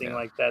standalone thing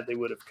like that, they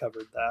would have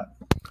covered that.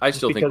 I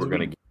still think we're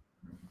going to.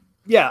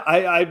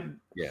 Yeah,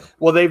 Yeah.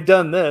 Well, they've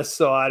done this,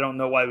 so I don't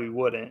know why we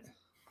wouldn't.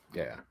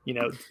 Yeah. You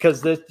know,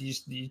 because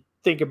you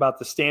think about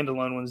the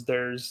standalone ones.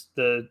 There's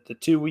the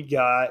two we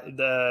got,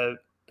 the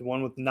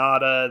one with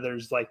Nada.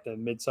 There's like the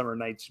Midsummer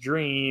Night's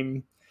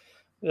Dream.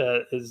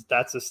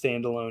 That's a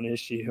standalone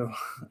issue.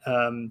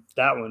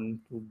 That one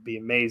would be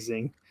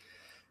amazing.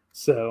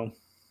 So,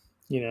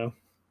 Yeah.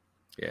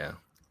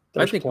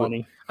 there's I think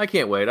plenty. I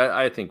can't wait.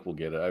 I think we'll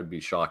get it. I'd be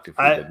shocked if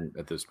we didn't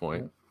at this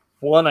point.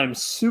 One I'm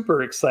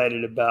super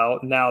excited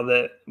about now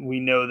that we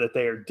know that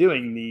they are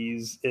doing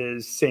these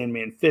is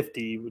Sandman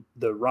 50,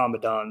 the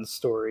Ramadan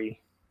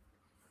story.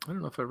 I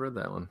don't know if I've read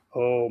that one.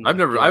 Oh, I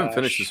haven't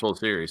finished this whole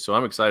series, so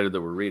I'm excited that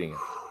we're reading it.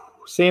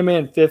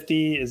 Sandman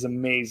 50 is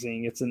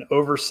amazing. It's an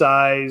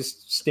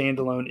oversized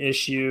standalone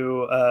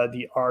issue.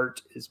 The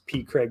art is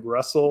P. Craig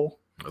Russell.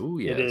 Oh,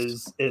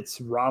 yes. It's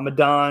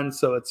Ramadan,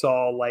 so it's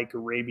all like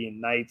Arabian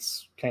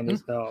Nights kind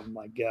of. Oh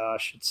my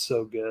gosh, it's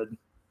so good.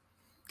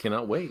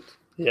 Cannot wait.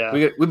 Yeah.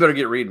 We better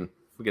get reading.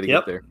 We got to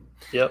get there.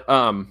 Yep.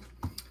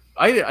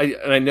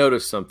 I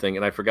noticed something,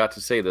 and I forgot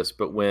to say this,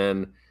 but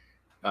when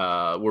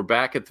we're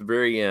back at the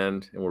very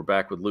end and we're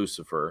back with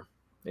Lucifer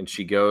and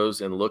she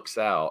goes and looks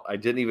out, I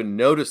didn't even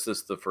notice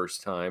this the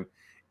first time.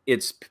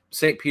 It's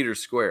St. Peter's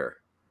Square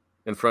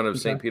in front of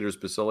St. Peter's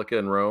Basilica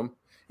in Rome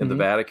in the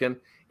Vatican.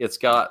 It's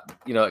got,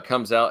 it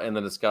comes out and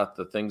then it's got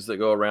the things that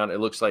go around. It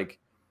looks like,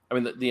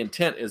 the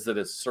intent is that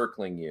it's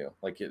circling you,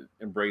 like it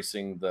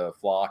embracing the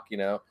flock,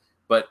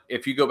 But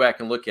if you go back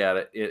and look at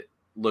it, it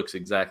looks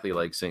exactly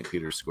like St.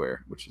 Peter's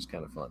Square, which is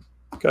kind of fun.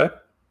 Okay.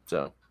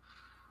 So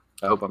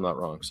I hope I'm not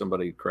wrong.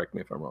 Somebody correct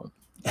me if I'm wrong.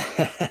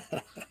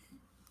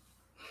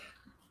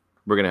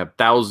 We're going to have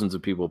thousands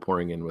of people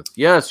pouring in with,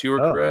 yes, you were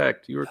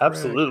correct. You were correct.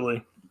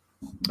 Absolutely.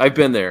 I've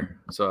been there,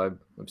 so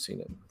I've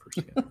seen it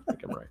firsthand. I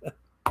think I'm right.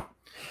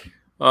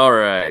 All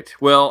right.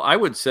 Well, I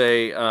would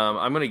say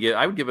I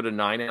would give it a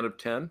 9 out of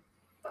 10.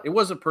 It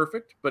wasn't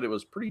perfect, but it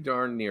was pretty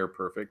darn near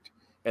perfect.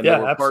 And there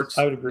were parts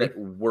I would agree. that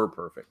were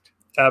perfect.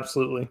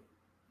 Absolutely.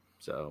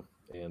 So,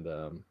 and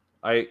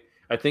I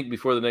think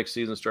before the next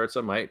season starts,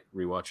 I might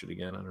rewatch it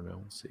again. I don't know.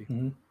 We'll see.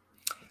 Mm-hmm.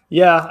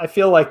 Yeah, I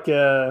feel like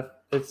I'll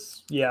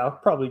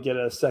probably get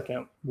a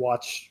second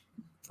watch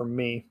from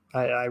me.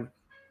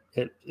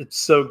 It's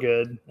so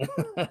good.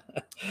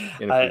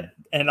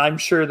 And I'm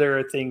sure there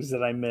are things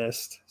that I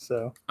missed.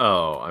 So.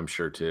 Oh, I'm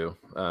sure too.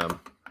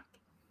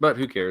 But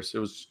who cares? It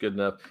was good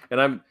enough. And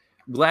I'm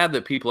glad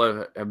that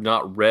people have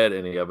not read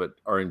any of it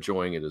are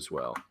enjoying it as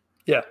well.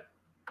 Yeah.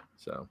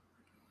 So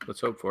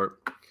let's hope for it.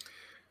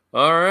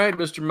 All right,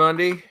 Mr.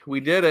 Mundy, we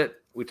did it.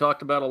 We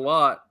talked about a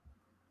lot.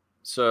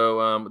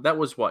 So that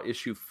was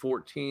issue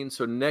 14.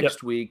 So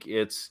next week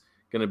it's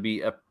going to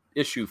be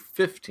issue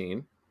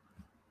 15,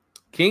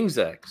 King's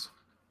X,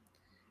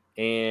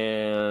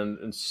 and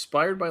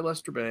inspired by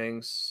Lester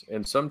Bangs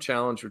and some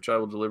challenge, which I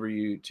will deliver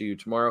to you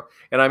tomorrow.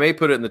 And I may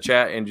put it in the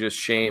chat and just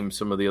shame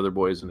some of the other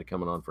boys into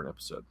coming on for an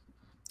episode.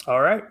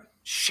 All right.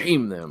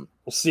 Shame them.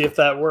 We'll see if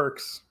that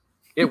works.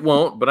 It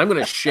won't, but I'm going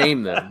to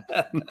shame them.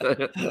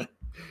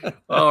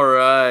 All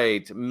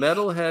right.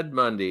 Metalhead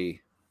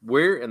Monday.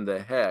 Where in the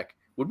heck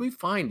would we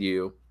find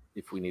you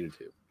if we needed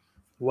to?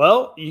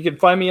 Well, you can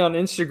find me on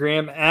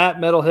Instagram at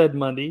Metalhead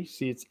Monday.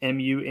 See, it's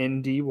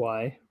MUNDY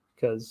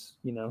because,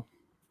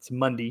 it's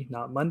Monday,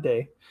 not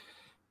Monday.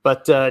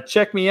 But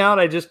check me out.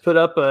 I just put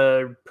up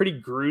a pretty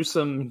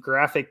gruesome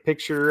graphic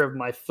picture of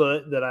my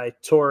foot that I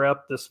tore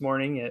up this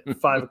morning at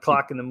 5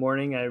 o'clock in the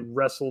morning. I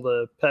wrestled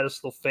a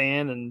pedestal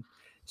fan and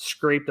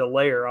scraped a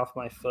layer off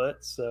my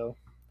foot. So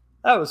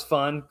that was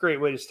fun.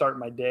 Great way to start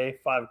my day.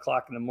 5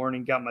 o'clock in the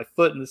morning, got my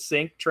foot in the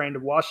sink trying to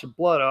wash the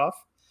blood off.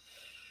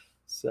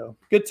 So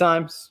good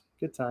times.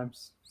 Good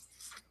times.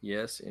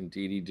 Yes,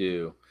 indeed you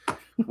do.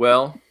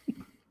 Well,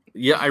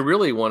 yeah, I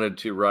really wanted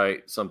to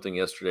write something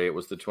yesterday. It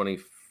was the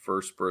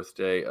 21st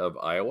birthday of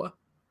Iowa.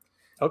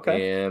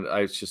 Okay. And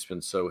I've just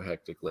been so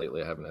hectic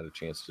lately. I haven't had a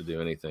chance to do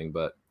anything,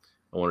 but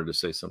I wanted to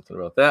say something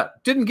about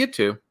that. Didn't get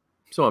to,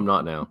 so I'm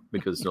not now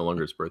because it's no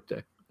longer his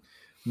birthday.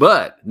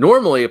 But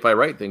normally if I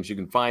write things, you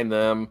can find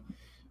them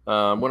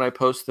when I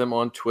post them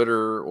on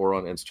Twitter or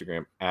on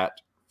Instagram at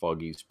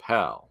Foggy's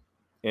Pal.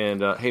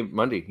 And hey,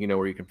 Monday, you know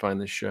where you can find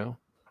this show?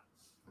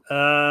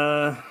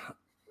 I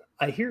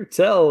hear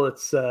tell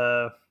it's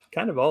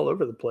kind of all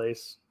over the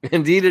place.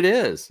 Indeed it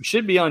is. It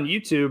should be on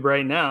YouTube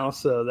right now,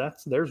 so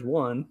there's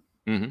one.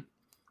 Mm-hmm.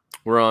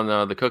 We're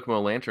on the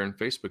Kokomo Lantern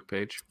Facebook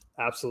page.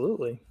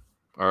 Absolutely.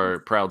 Our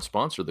proud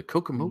sponsor, the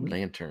Kokomo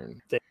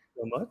Lantern. Thank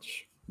you so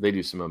much. They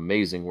do some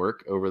amazing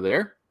work over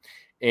there.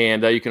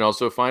 And you can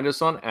also find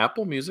us on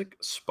Apple Music,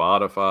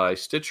 Spotify,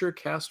 Stitcher,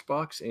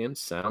 CastBox, and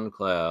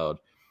SoundCloud.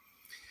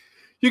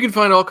 You can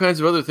find all kinds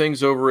of other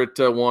things over at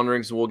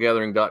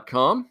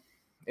wanderingsandwoolgathering.com.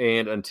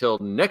 And until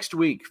next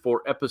week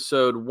for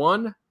episode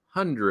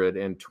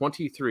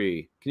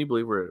 123. Can you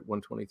believe we're at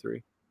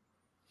 123?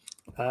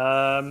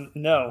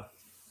 No.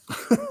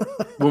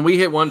 When we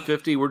hit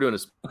 150, we're doing a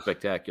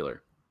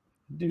spectacular.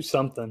 Do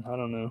something. I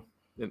don't know.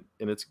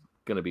 And it's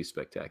going to be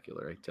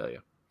spectacular, I tell you.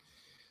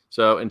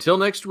 So until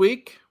next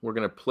week, we're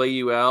going to play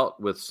you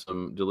out with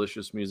some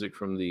delicious music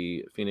from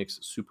the Phoenix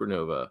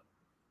Supernova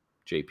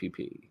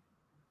JPP.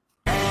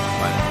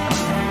 Bye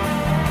now.